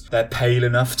sometimes they're pale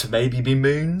enough to maybe be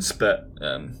moons. But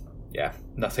yeah,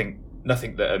 nothing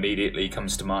that immediately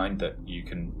comes to mind that you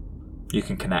can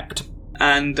connect.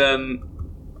 And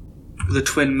the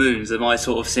twin moons, am I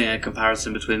sort of seeing a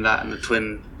comparison between that and the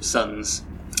twin suns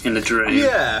in the dream?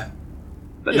 Yeah,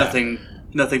 But yeah.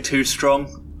 nothing too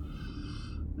strong?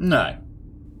 No.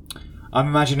 I'm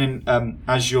imagining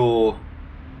as you're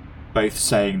both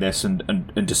saying this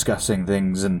and discussing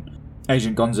things, and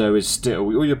Agent Gonzo is still...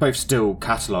 Well, you're both still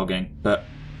cataloguing, but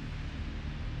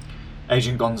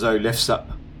Agent Gonzo lifts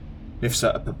up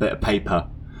a bit of paper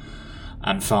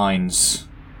and finds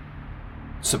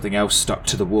something else stuck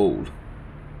to the wall,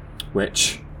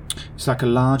 which is like a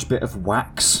large bit of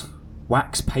wax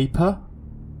paper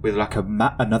with like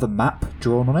another map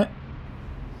drawn on it.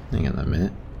 Hang on a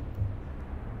minute.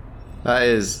 That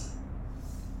is...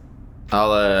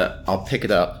 I'll pick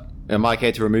it up. Am I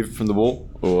okay to remove it from the wall,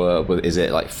 or is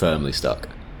it like firmly stuck?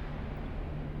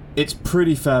 It's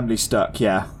pretty firmly stuck,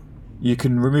 yeah. You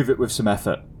can remove it with some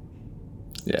effort.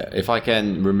 Yeah, if I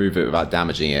can remove it without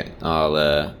damaging it,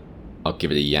 I'll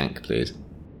give it a yank, please.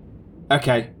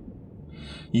 Okay.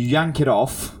 You yank it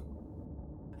off,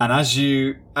 and as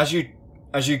you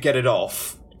get it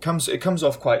off, it comes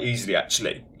off quite easily,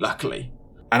 actually, luckily.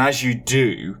 And as you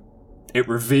do, it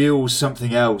reveals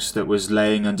something else that was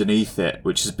laying underneath it,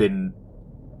 which has been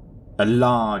a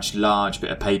large bit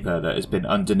of paper that has been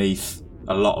underneath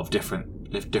a lot of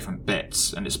different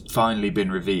bits, and it's finally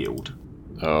been revealed.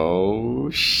 Oh,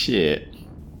 shit.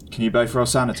 Can you both roll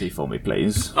sanity for me,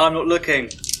 please? I'm not looking.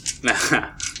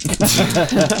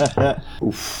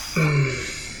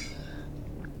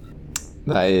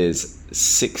 That is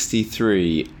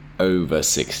 63 over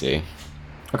 60.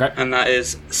 Okay. And that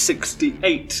is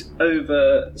 68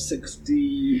 over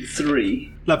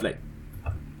 63 Lovely.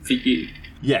 for you.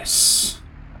 Yes.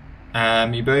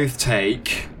 You both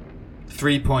take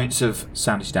 3 points of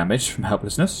sanity damage from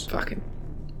helplessness. Fucking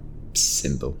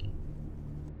symbol.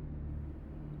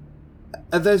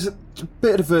 There's a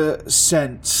bit of a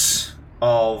sense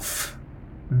of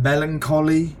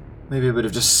melancholy, maybe a bit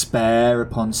of despair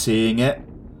upon seeing it.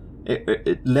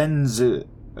 It lends a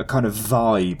kind of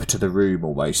vibe to the room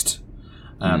almost.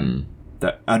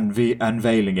 That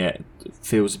unveiling it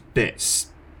feels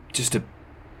just a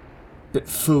bit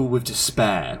full with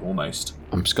despair almost.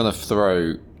 I'm just gonna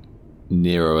throw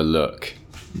Nero a look,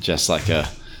 just like oh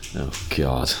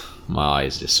god, my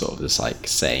eyes just like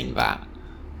saying that,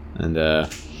 and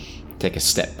take a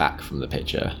step back from the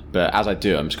picture. But as I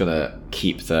do, I'm just gonna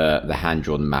keep the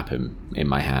hand-drawn map in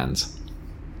my hands.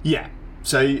 Yeah.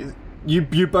 So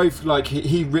you both, like,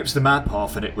 he rips the map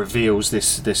off and it reveals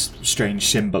this strange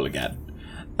symbol again.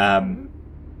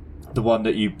 The one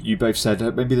that you both said,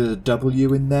 maybe there's a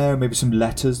W in there, maybe some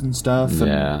letters and stuff.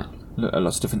 Yeah. And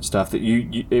lots of different stuff. That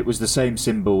it was the same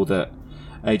symbol that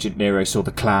Agent Nero saw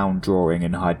the clown drawing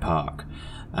in Hyde Park.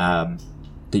 That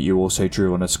you also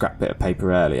drew on a scrap bit of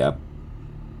paper earlier.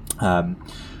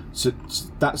 So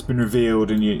that's been revealed,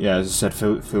 and you, as I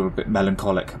said, feel a bit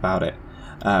melancholic about it.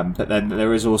 But then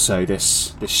there is also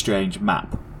this strange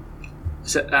map.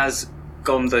 So as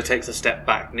Gonzo takes a step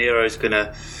back, Nero's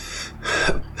gonna...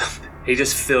 he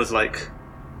just feels like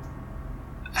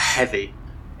heavy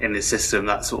in his system,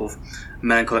 that sort of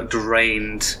melancholic,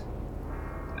 drained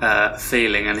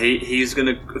feeling, and he's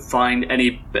gonna find any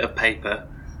bit of paper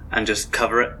and just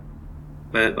cover it.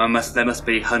 There must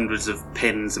be hundreds of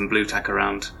pins and blue tack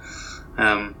around.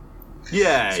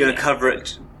 He's gonna cover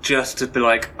it just to be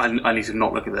like, I need to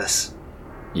not look at this.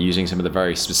 Using some of the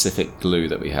very specific glue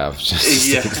that we have just to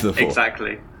stick it to the floor.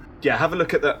 Exactly. Yeah, have a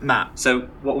look at that map. So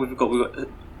what we've got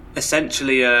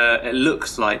essentially it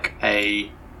looks like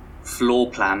a floor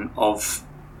plan of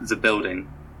the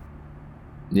building.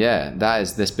 Yeah, that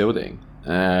is this building.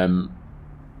 The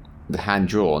hand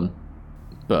drawn,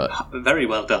 but Very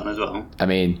well done as well. I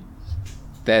mean,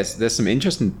 there's some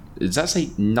interesting. Does that say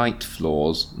 9th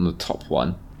floors on the top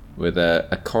one, with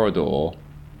a corridor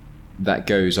that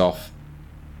goes off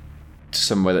to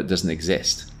somewhere that doesn't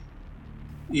exist?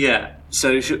 Yeah.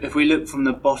 So if we look from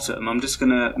the bottom, I'm just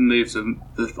going to move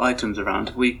the items around.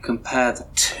 If we compare the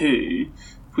two,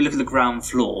 if we look at the ground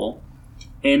floor,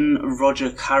 in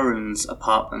Roger Caron's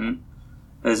apartment,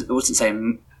 there's, what's it say?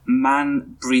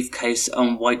 Man, briefcase,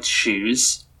 and white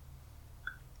shoes.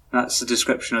 That's the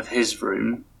description of his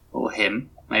room, or him,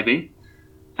 maybe.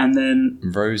 And then,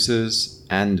 Roses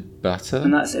and butter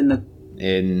and that's in the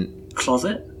in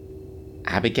closet,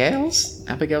 Abigail's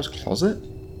closet.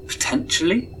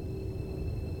 potentially.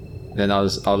 Then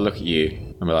I'll look at you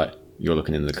and be like, you're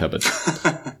looking in the cupboard.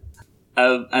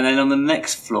 And then on the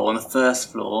next floor, on the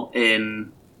first floor,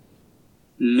 in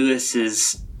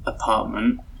Lewis's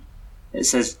apartment, it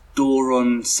says door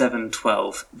on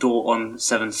 712. Door on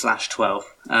 7/12.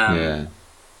 Yeah.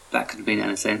 That could mean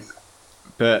anything.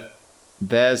 But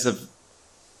there's a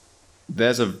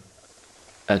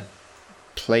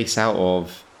place out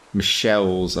of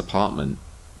Michelle's apartment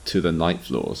to the night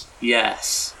floors.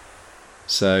 Yes.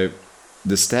 So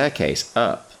the staircase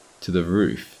up to the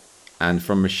roof and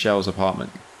from Michelle's apartment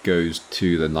goes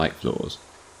to the night floors.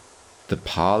 The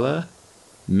parlour,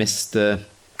 Mr.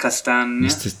 Castagna.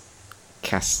 Mr.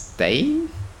 Castaigne?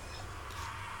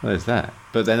 What is that?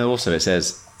 But then also it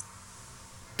says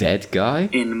dead guy?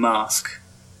 In mask.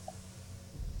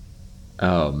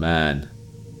 Oh man.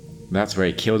 That's where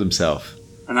he killed himself.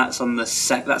 And that's on the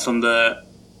that's on the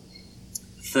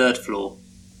third floor,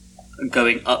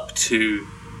 going up to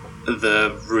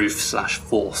the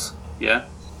roof/fourth. Yeah.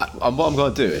 What I'm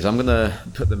going to do is I'm going to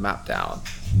put the map down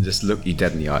and just look you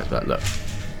dead in the eyes. But look,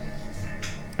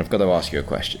 I've got to ask you a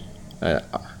question.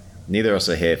 Neither of us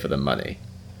are here for the money.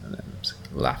 And then just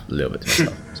laugh a little bit to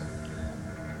myself. So,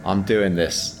 I'm doing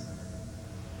this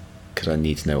because I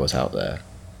need to know what's out there.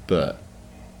 But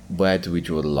where do we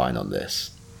draw the line on this?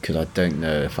 Because I don't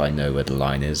know if I know where the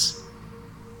line is.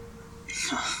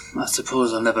 I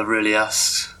suppose I've never really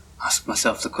asked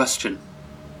myself the question.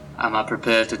 Am I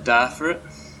prepared to die for it?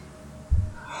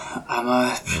 Am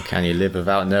I? Or can you live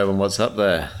without knowing what's up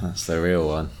there? That's the real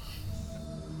one.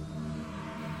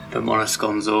 If I'm honest,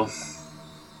 Gonzo,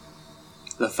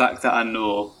 the fact that I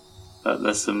know that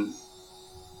there's some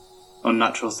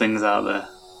unnatural things out there,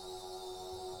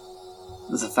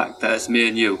 there's the fact that it's me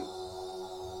and you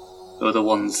who are the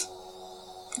ones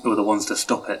to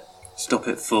stop it. Stop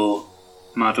it for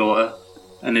my daughter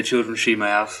and the children she may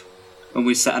have. When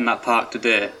we sat in that park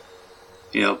today,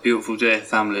 beautiful day,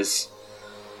 families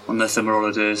on their summer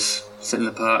holidays, sit in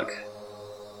the park,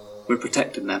 we're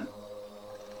protecting them.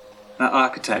 That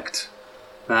architect,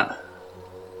 that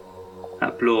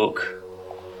bloke,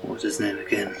 what was his name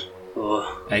again?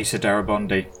 Asa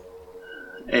Darabondi.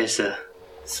 Asa.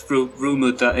 It's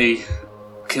rumoured that he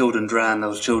killed and drowned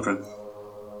those children.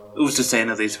 Who's to say any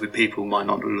of these people might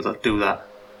not do that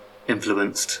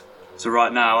influenced? So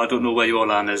right now, I don't know where your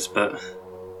line is, but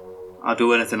I'll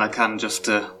do anything I can just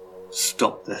to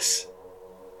stop this.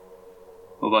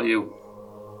 What about you?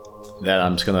 Then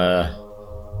I'm just gonna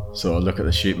sort of look at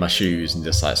my shoes and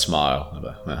just like smile.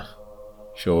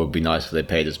 Sure would be nice if they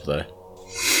paid us though.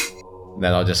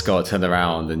 Then I'll just go turn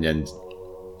around and then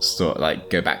sort of like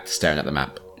go back to staring at the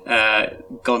map.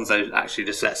 Gonzo actually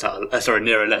just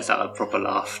Nero lets out a proper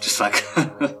laugh, just like,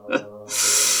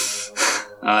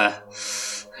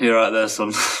 you're right there,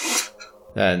 son.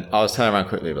 Then I was turning around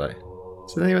quickly, like,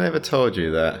 has anyone ever told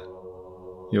you that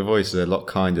your voice is a lot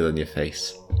kinder than your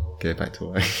face? Go back to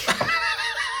work.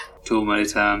 Too many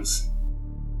times.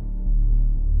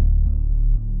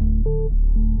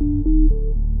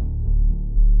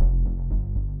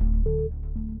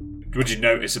 What did you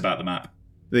notice about the map?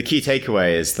 The key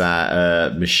takeaway is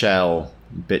that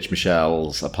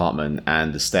Michelle's apartment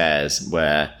and the stairs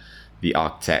where the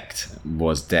architect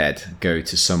was dead go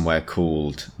to somewhere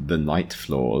called the night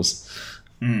floors,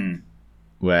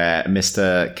 where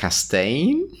Mr.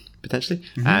 Castaigne, potentially,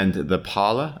 and the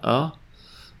parlour are.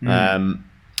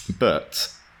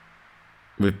 But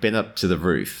we've been up to the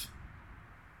roof,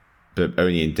 but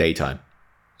only in daytime.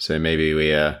 So maybe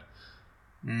we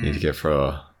need to go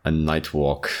for a night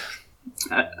walk.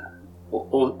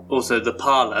 Also, the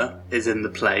parlour is in the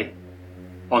play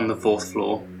on the fourth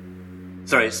floor.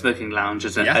 Sorry, smoking lounge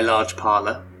is a large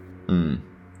parlour.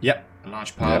 Yep, a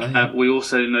large parlour. Yeah. We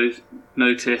also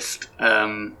noticed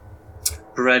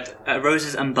bread,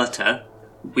 roses and butter.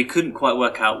 We couldn't quite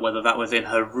work out whether that was in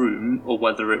her room or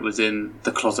whether it was in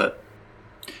the closet.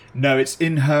 No, it's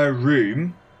in her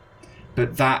room,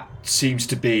 but that seems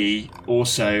to be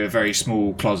also a very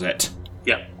small closet.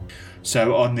 Yeah.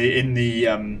 So in the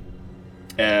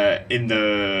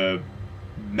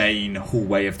main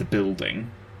hallway of the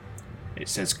building, it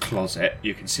says closet.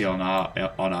 You can see on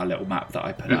our little map that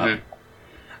I put up.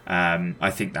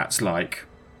 I think that's like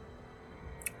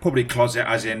probably closet,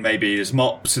 as in maybe there's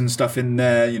mops and stuff in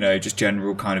there. Just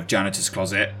general kind of janitor's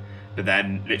closet. But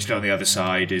then, literally on the other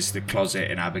side is the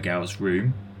closet in Abigail's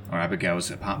room or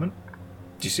Abigail's apartment.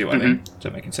 Do you see what I mean? Is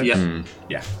that making sense? Yeah.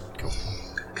 Yeah. Cool.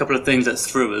 couple of things that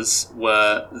threw us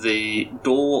were the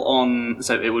door on,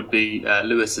 so it would be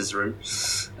Lewis's room,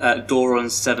 door on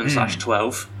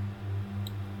 7/12.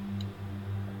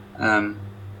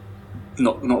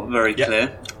 Not very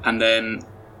clear. And then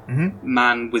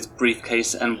man with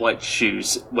briefcase and white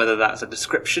shoes, whether that's a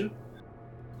description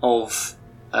of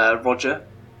Roger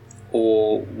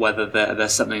or whether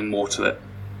there's something more to it.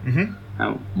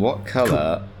 What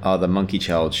colour are the monkey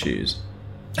child shoes?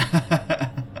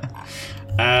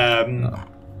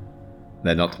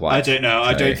 They're not white. I don't know.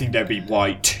 I Okay. don't think they'd be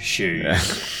white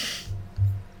shoes.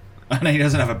 I know he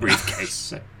doesn't have a briefcase.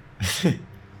 So.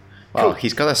 Well,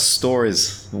 he's got to store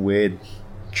his weird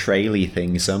traily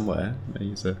thing somewhere.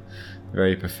 He's a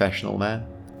very professional man.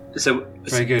 So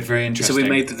Very good, very interesting. So we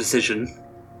made the decision.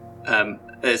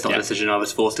 It's not a decision, I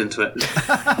was forced into it.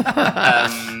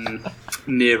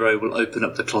 Nero will open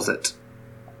up the closet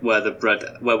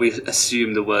where we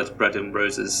assume the words bread and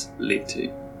roses lead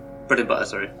to. Bread and butter,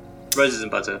 sorry. Roses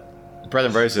and butter. Bread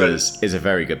and Roses is a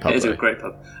very good pub. It is though. a great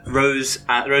pub. Roses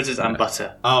and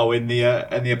butter. Oh, in the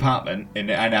apartment, in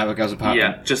Abigail's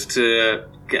apartment. Yeah, just to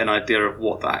get an idea of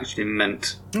what that actually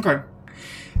meant. Okay.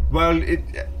 Well,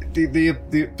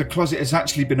 the closet has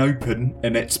actually been open,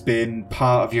 and it's been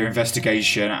part of your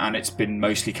investigation, and it's been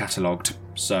mostly catalogued.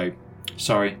 So,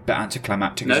 sorry, bit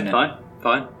anticlimactic, No, isn't it?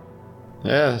 fine.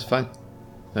 Yeah, that's fine.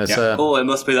 That's, Oh, it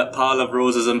must be that pile of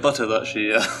roses and butter that she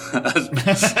has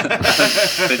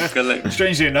been collecting.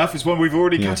 Strangely enough, it's one we've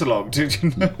already catalogued.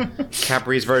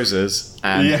 Cadbury's Roses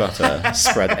and butter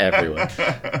spread everywhere.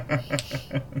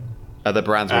 Other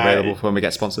brands are available for when we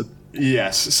get sponsored.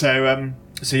 Yes. So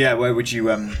yeah, where would you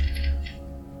like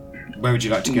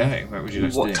to go? Where would you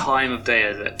like to What do? time of day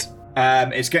is it?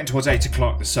 It's getting towards 8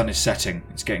 o'clock. The sun is setting.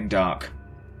 It's getting dark,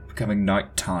 becoming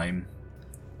night time.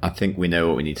 I think we know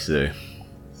what we need to do.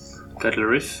 Go to the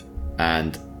roof.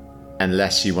 And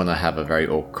unless you want to have a very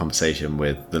awkward conversation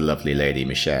with the lovely lady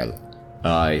Michelle,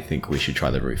 I think we should try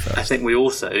the roof I first. think we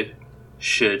also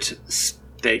should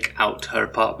stake out her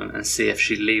apartment and see if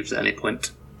she leaves at any point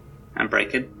and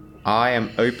break in. I am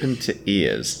open to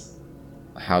ears.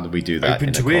 How do we do that? Open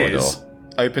in to a corridor? ears?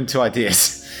 Open to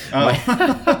ideas.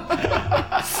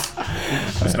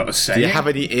 That's not a saying. Do you have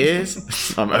any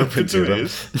ears? I'm open to them.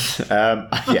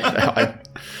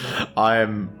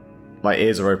 My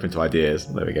ears are open to ideas.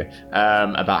 There we go.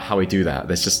 About how we do that.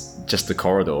 There's just the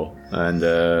corridor and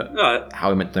Right. how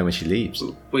we meant to know when she leaves.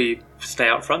 We stay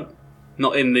out front.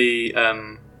 Not in the...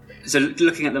 So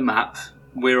looking at the map,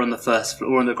 we're on the first floor,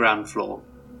 we're on the ground floor.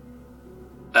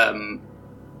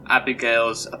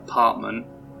 Abigail's apartment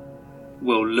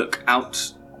will look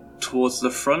out towards the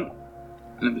front.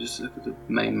 Let me just look at the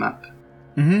main map.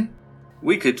 Mm-hmm.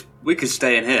 We could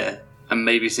stay in here and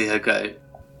maybe see her go,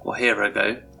 or hear her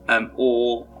go,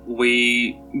 or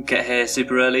we get here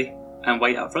super early and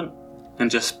wait out front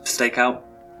and just stake out.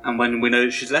 And when we know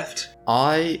she's left,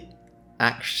 I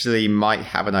actually might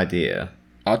have an idea.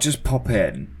 I'll just pop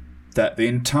in that the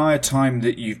entire time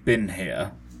that you've been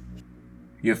here,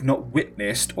 you have not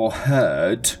witnessed or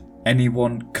heard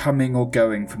anyone coming or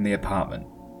going from the apartment.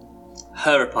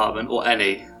 her apartment or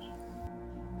any.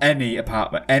 Any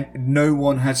apartment. And no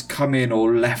one has come in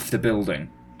or left the building,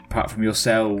 apart from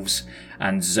yourselves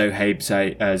and Zohaib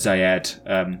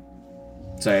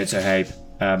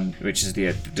Zohaib, which is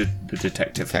the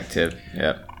detective. Detective,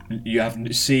 yeah. You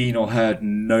haven't seen or heard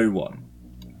no one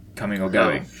coming or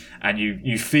going, and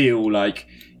you feel like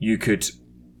you could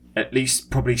at least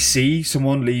probably see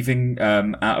someone leaving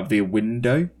out of the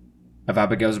window of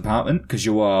Abigail's apartment, because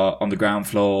you are on the ground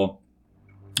floor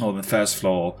or the first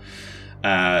floor,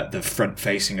 the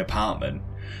front-facing apartment,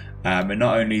 and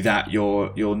not only that,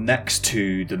 you're next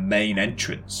to the main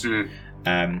entrance,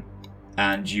 and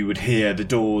you would hear the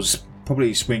doors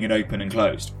probably swinging open and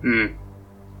closed.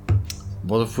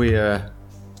 What if we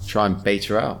try and bait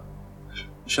her out?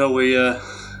 Shall we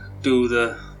do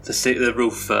the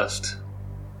roof first,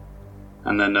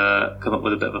 and then come up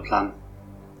with a bit of a plan,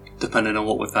 depending on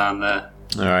what we found there?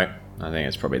 All right, I think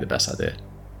it's probably the best idea.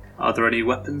 Are there any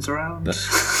weapons around?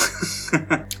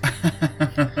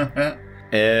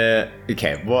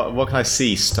 Okay, what can I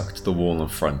see stuck to the wall in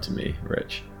front of me,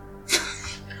 Rich?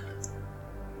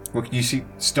 What can you see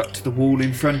stuck to the wall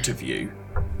in front of you?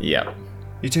 Yeah.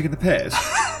 You taking the piss?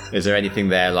 Is there anything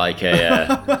there like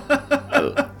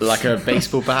a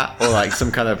baseball bat or like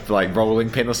some kind of like rolling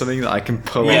pin or something that I can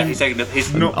pull Yeah, off he's taking the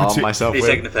he's Not arm partic- myself he's with?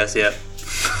 taking the piss. Yeah.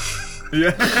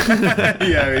 Yeah,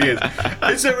 yeah, he is.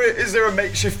 Is there a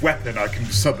makeshift weapon I can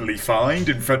suddenly find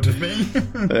in front of me?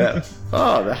 Yeah.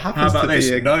 Oh, there How happens about to this?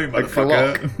 be No, a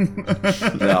Glock.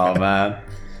 motherfucker. Oh man.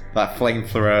 That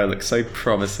flamethrower looks so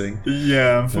promising.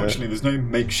 Yeah, unfortunately, there's no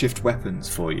makeshift weapons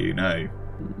for you, no.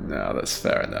 No, that's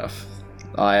fair enough.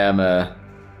 I am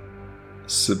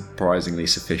surprisingly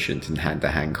sufficient in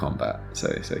hand-to-hand combat, so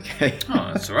it's okay.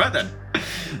 Oh, that's alright then.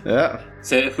 Yeah.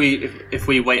 So if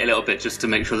we wait a little bit just to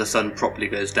make sure the sun properly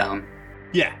goes down.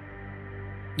 Yeah.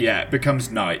 Yeah, it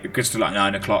becomes night. It gets to like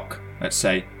 9 o'clock, let's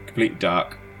say. Complete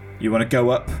dark. You want to go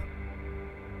up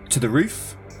to the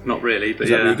roof? Not really, but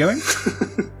Is that where you're going?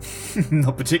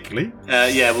 Not particularly.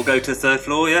 Yeah, we'll go to the third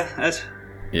floor, yeah, Ed?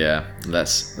 Yeah,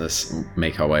 let's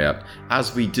make our way up.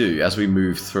 As we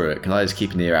move through it, can I just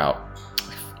keep an ear out?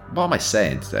 What am I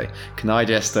saying today? Can I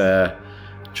just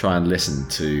try and listen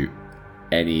to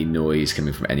any noise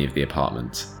coming from any of the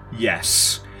apartments?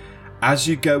 Yes. As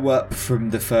you go up from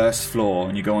the first floor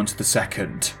and you go onto the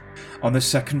second, on the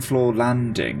second floor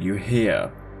landing, you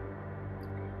hear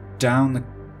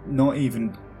not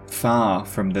even far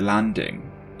from the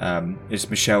landing, is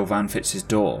Michelle Van Fitz's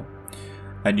door,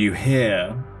 and you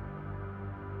hear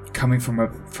coming from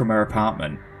her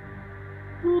apartment.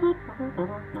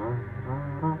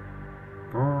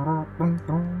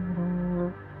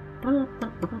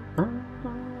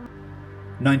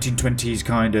 1920s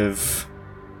kind of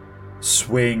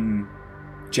swing,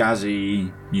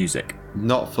 jazzy music.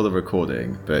 Not for the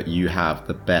recording, but you have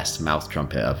the best mouth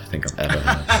trumpet I think I've ever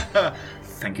heard.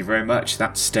 Thank you very much.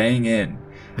 That's staying in.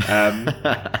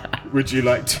 Would you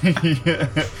like to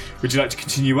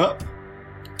continue up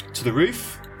to the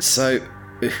roof? So,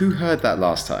 who heard that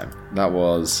last time? That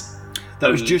was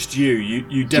just you.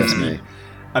 You definitely. me.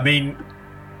 I mean,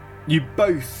 you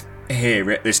both hear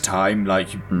it this time. Like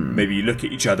maybe you look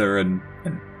at each other and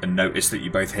notice that you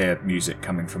both hear music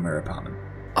coming from her apartment.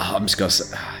 Oh, I'm just gonna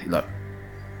say, look.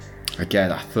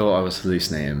 Again, I thought I was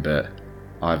hallucinating, but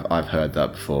I've heard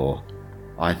that before.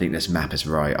 I think this map is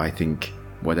right. I think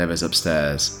whatever's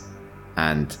upstairs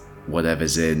and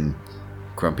whatever's in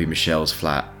Grumpy Michelle's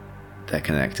flat, they're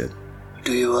connected.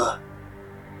 Do you want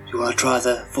to try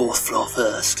the fourth floor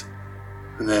first?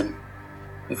 And then,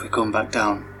 if we come back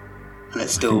down, and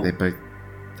it's still... I think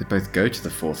they both go to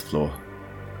the fourth floor.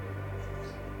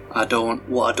 What I don't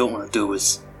want to do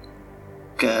is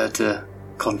get her to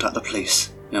contact the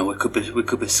police. You know, we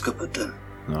could be scuppered then.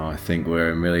 No, I think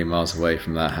we're a million miles away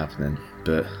from that happening.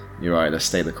 But you're right, let's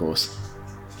stay the course.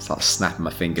 Start snapping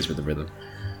my fingers with the rhythm.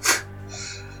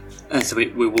 And so we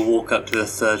will walk up to the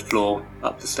third floor,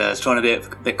 up the stairs, trying to be a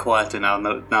bit quieter now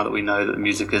that we know that the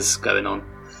music is going on.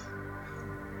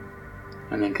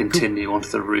 And then continue onto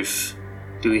the roof.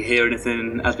 Do we hear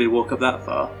anything as we walk up that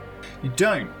far? You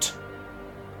don't.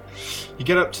 You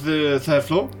get up to the third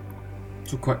floor.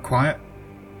 It's all quite quiet.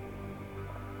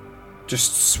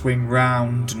 Just swing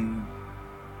round and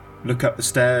look up the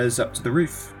stairs up to the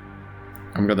roof.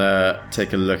 I'm gonna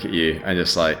take a look at you and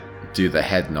just do the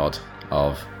head nod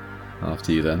of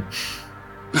after you then.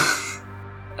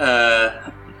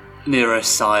 Nero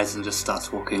sighs and just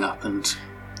starts walking up and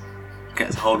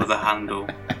gets hold of the handle,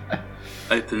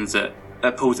 opens it,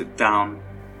 pulls it down,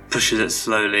 pushes it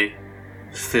slowly,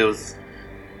 feels...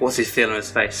 What's he feel on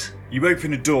his face? You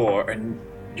open a door and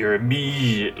you're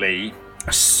immediately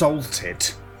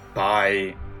assaulted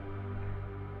by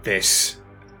this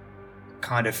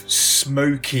kind of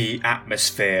smoky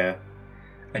atmosphere,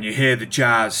 and you hear the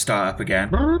jazz start up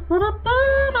again.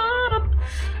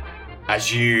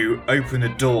 As you open the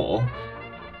door,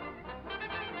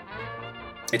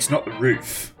 it's not the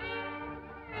roof,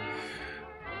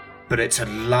 but it's a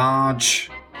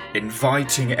large,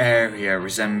 inviting area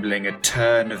resembling a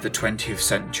turn of the 20th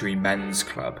century men's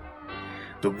club.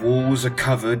 The walls are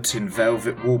covered in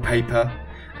velvet wallpaper,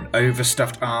 and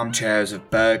overstuffed armchairs of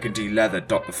burgundy leather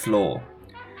dot the floor.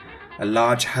 A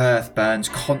large hearth burns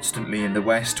constantly in the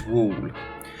west wall.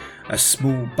 A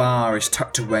small bar is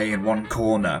tucked away in one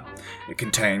corner. It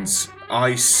contains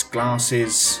ice,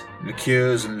 glasses,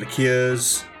 liqueurs and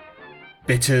liqueurs,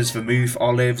 bitters, vermouth,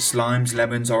 olives, limes,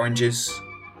 lemons, oranges.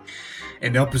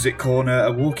 In the opposite corner,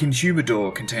 a walk-in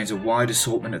humidor contains a wide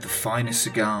assortment of the finest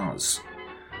cigars.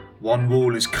 One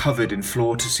wall is covered in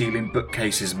floor-to-ceiling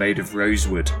bookcases made of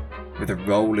rosewood, with a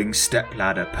rolling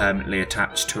stepladder permanently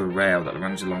attached to a rail that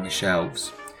runs along the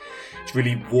shelves. It's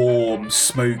really warm,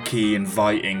 smoky,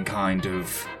 inviting kind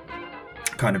of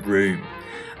room.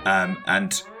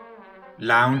 And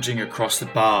lounging across the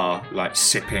bar, like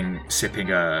sipping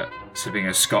a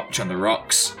scotch on the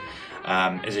rocks,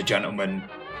 is a gentleman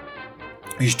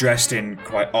who's dressed in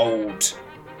quite old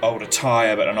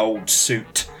attire, but an old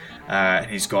suit. And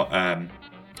he's got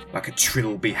like a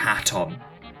trilby hat on.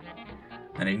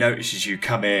 And he notices you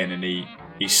come in, and he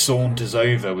saunters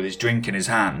over with his drink in his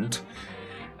hand,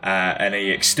 and he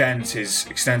extends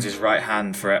his right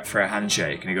hand for a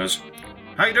handshake, and he goes,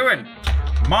 "How you doing?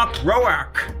 Mark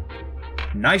Roark.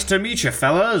 Nice to meet you,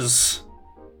 fellas."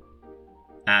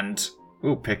 And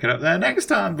we'll pick it up there next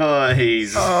time,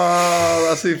 boys. Oh,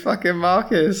 that's who fucking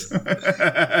Mark is.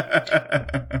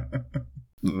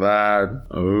 Man.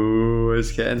 Oh,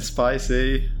 it's getting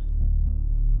spicy.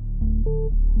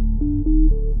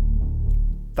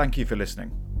 Thank you for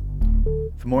listening.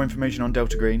 For more information on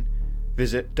Delta Green,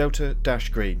 visit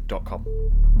delta-green.com.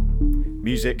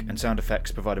 Music and sound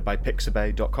effects provided by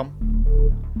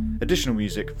pixabay.com. Additional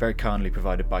music very kindly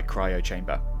provided by Cryo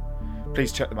Chamber.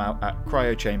 Please check them out at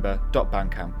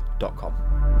cryochamber.bandcamp.com.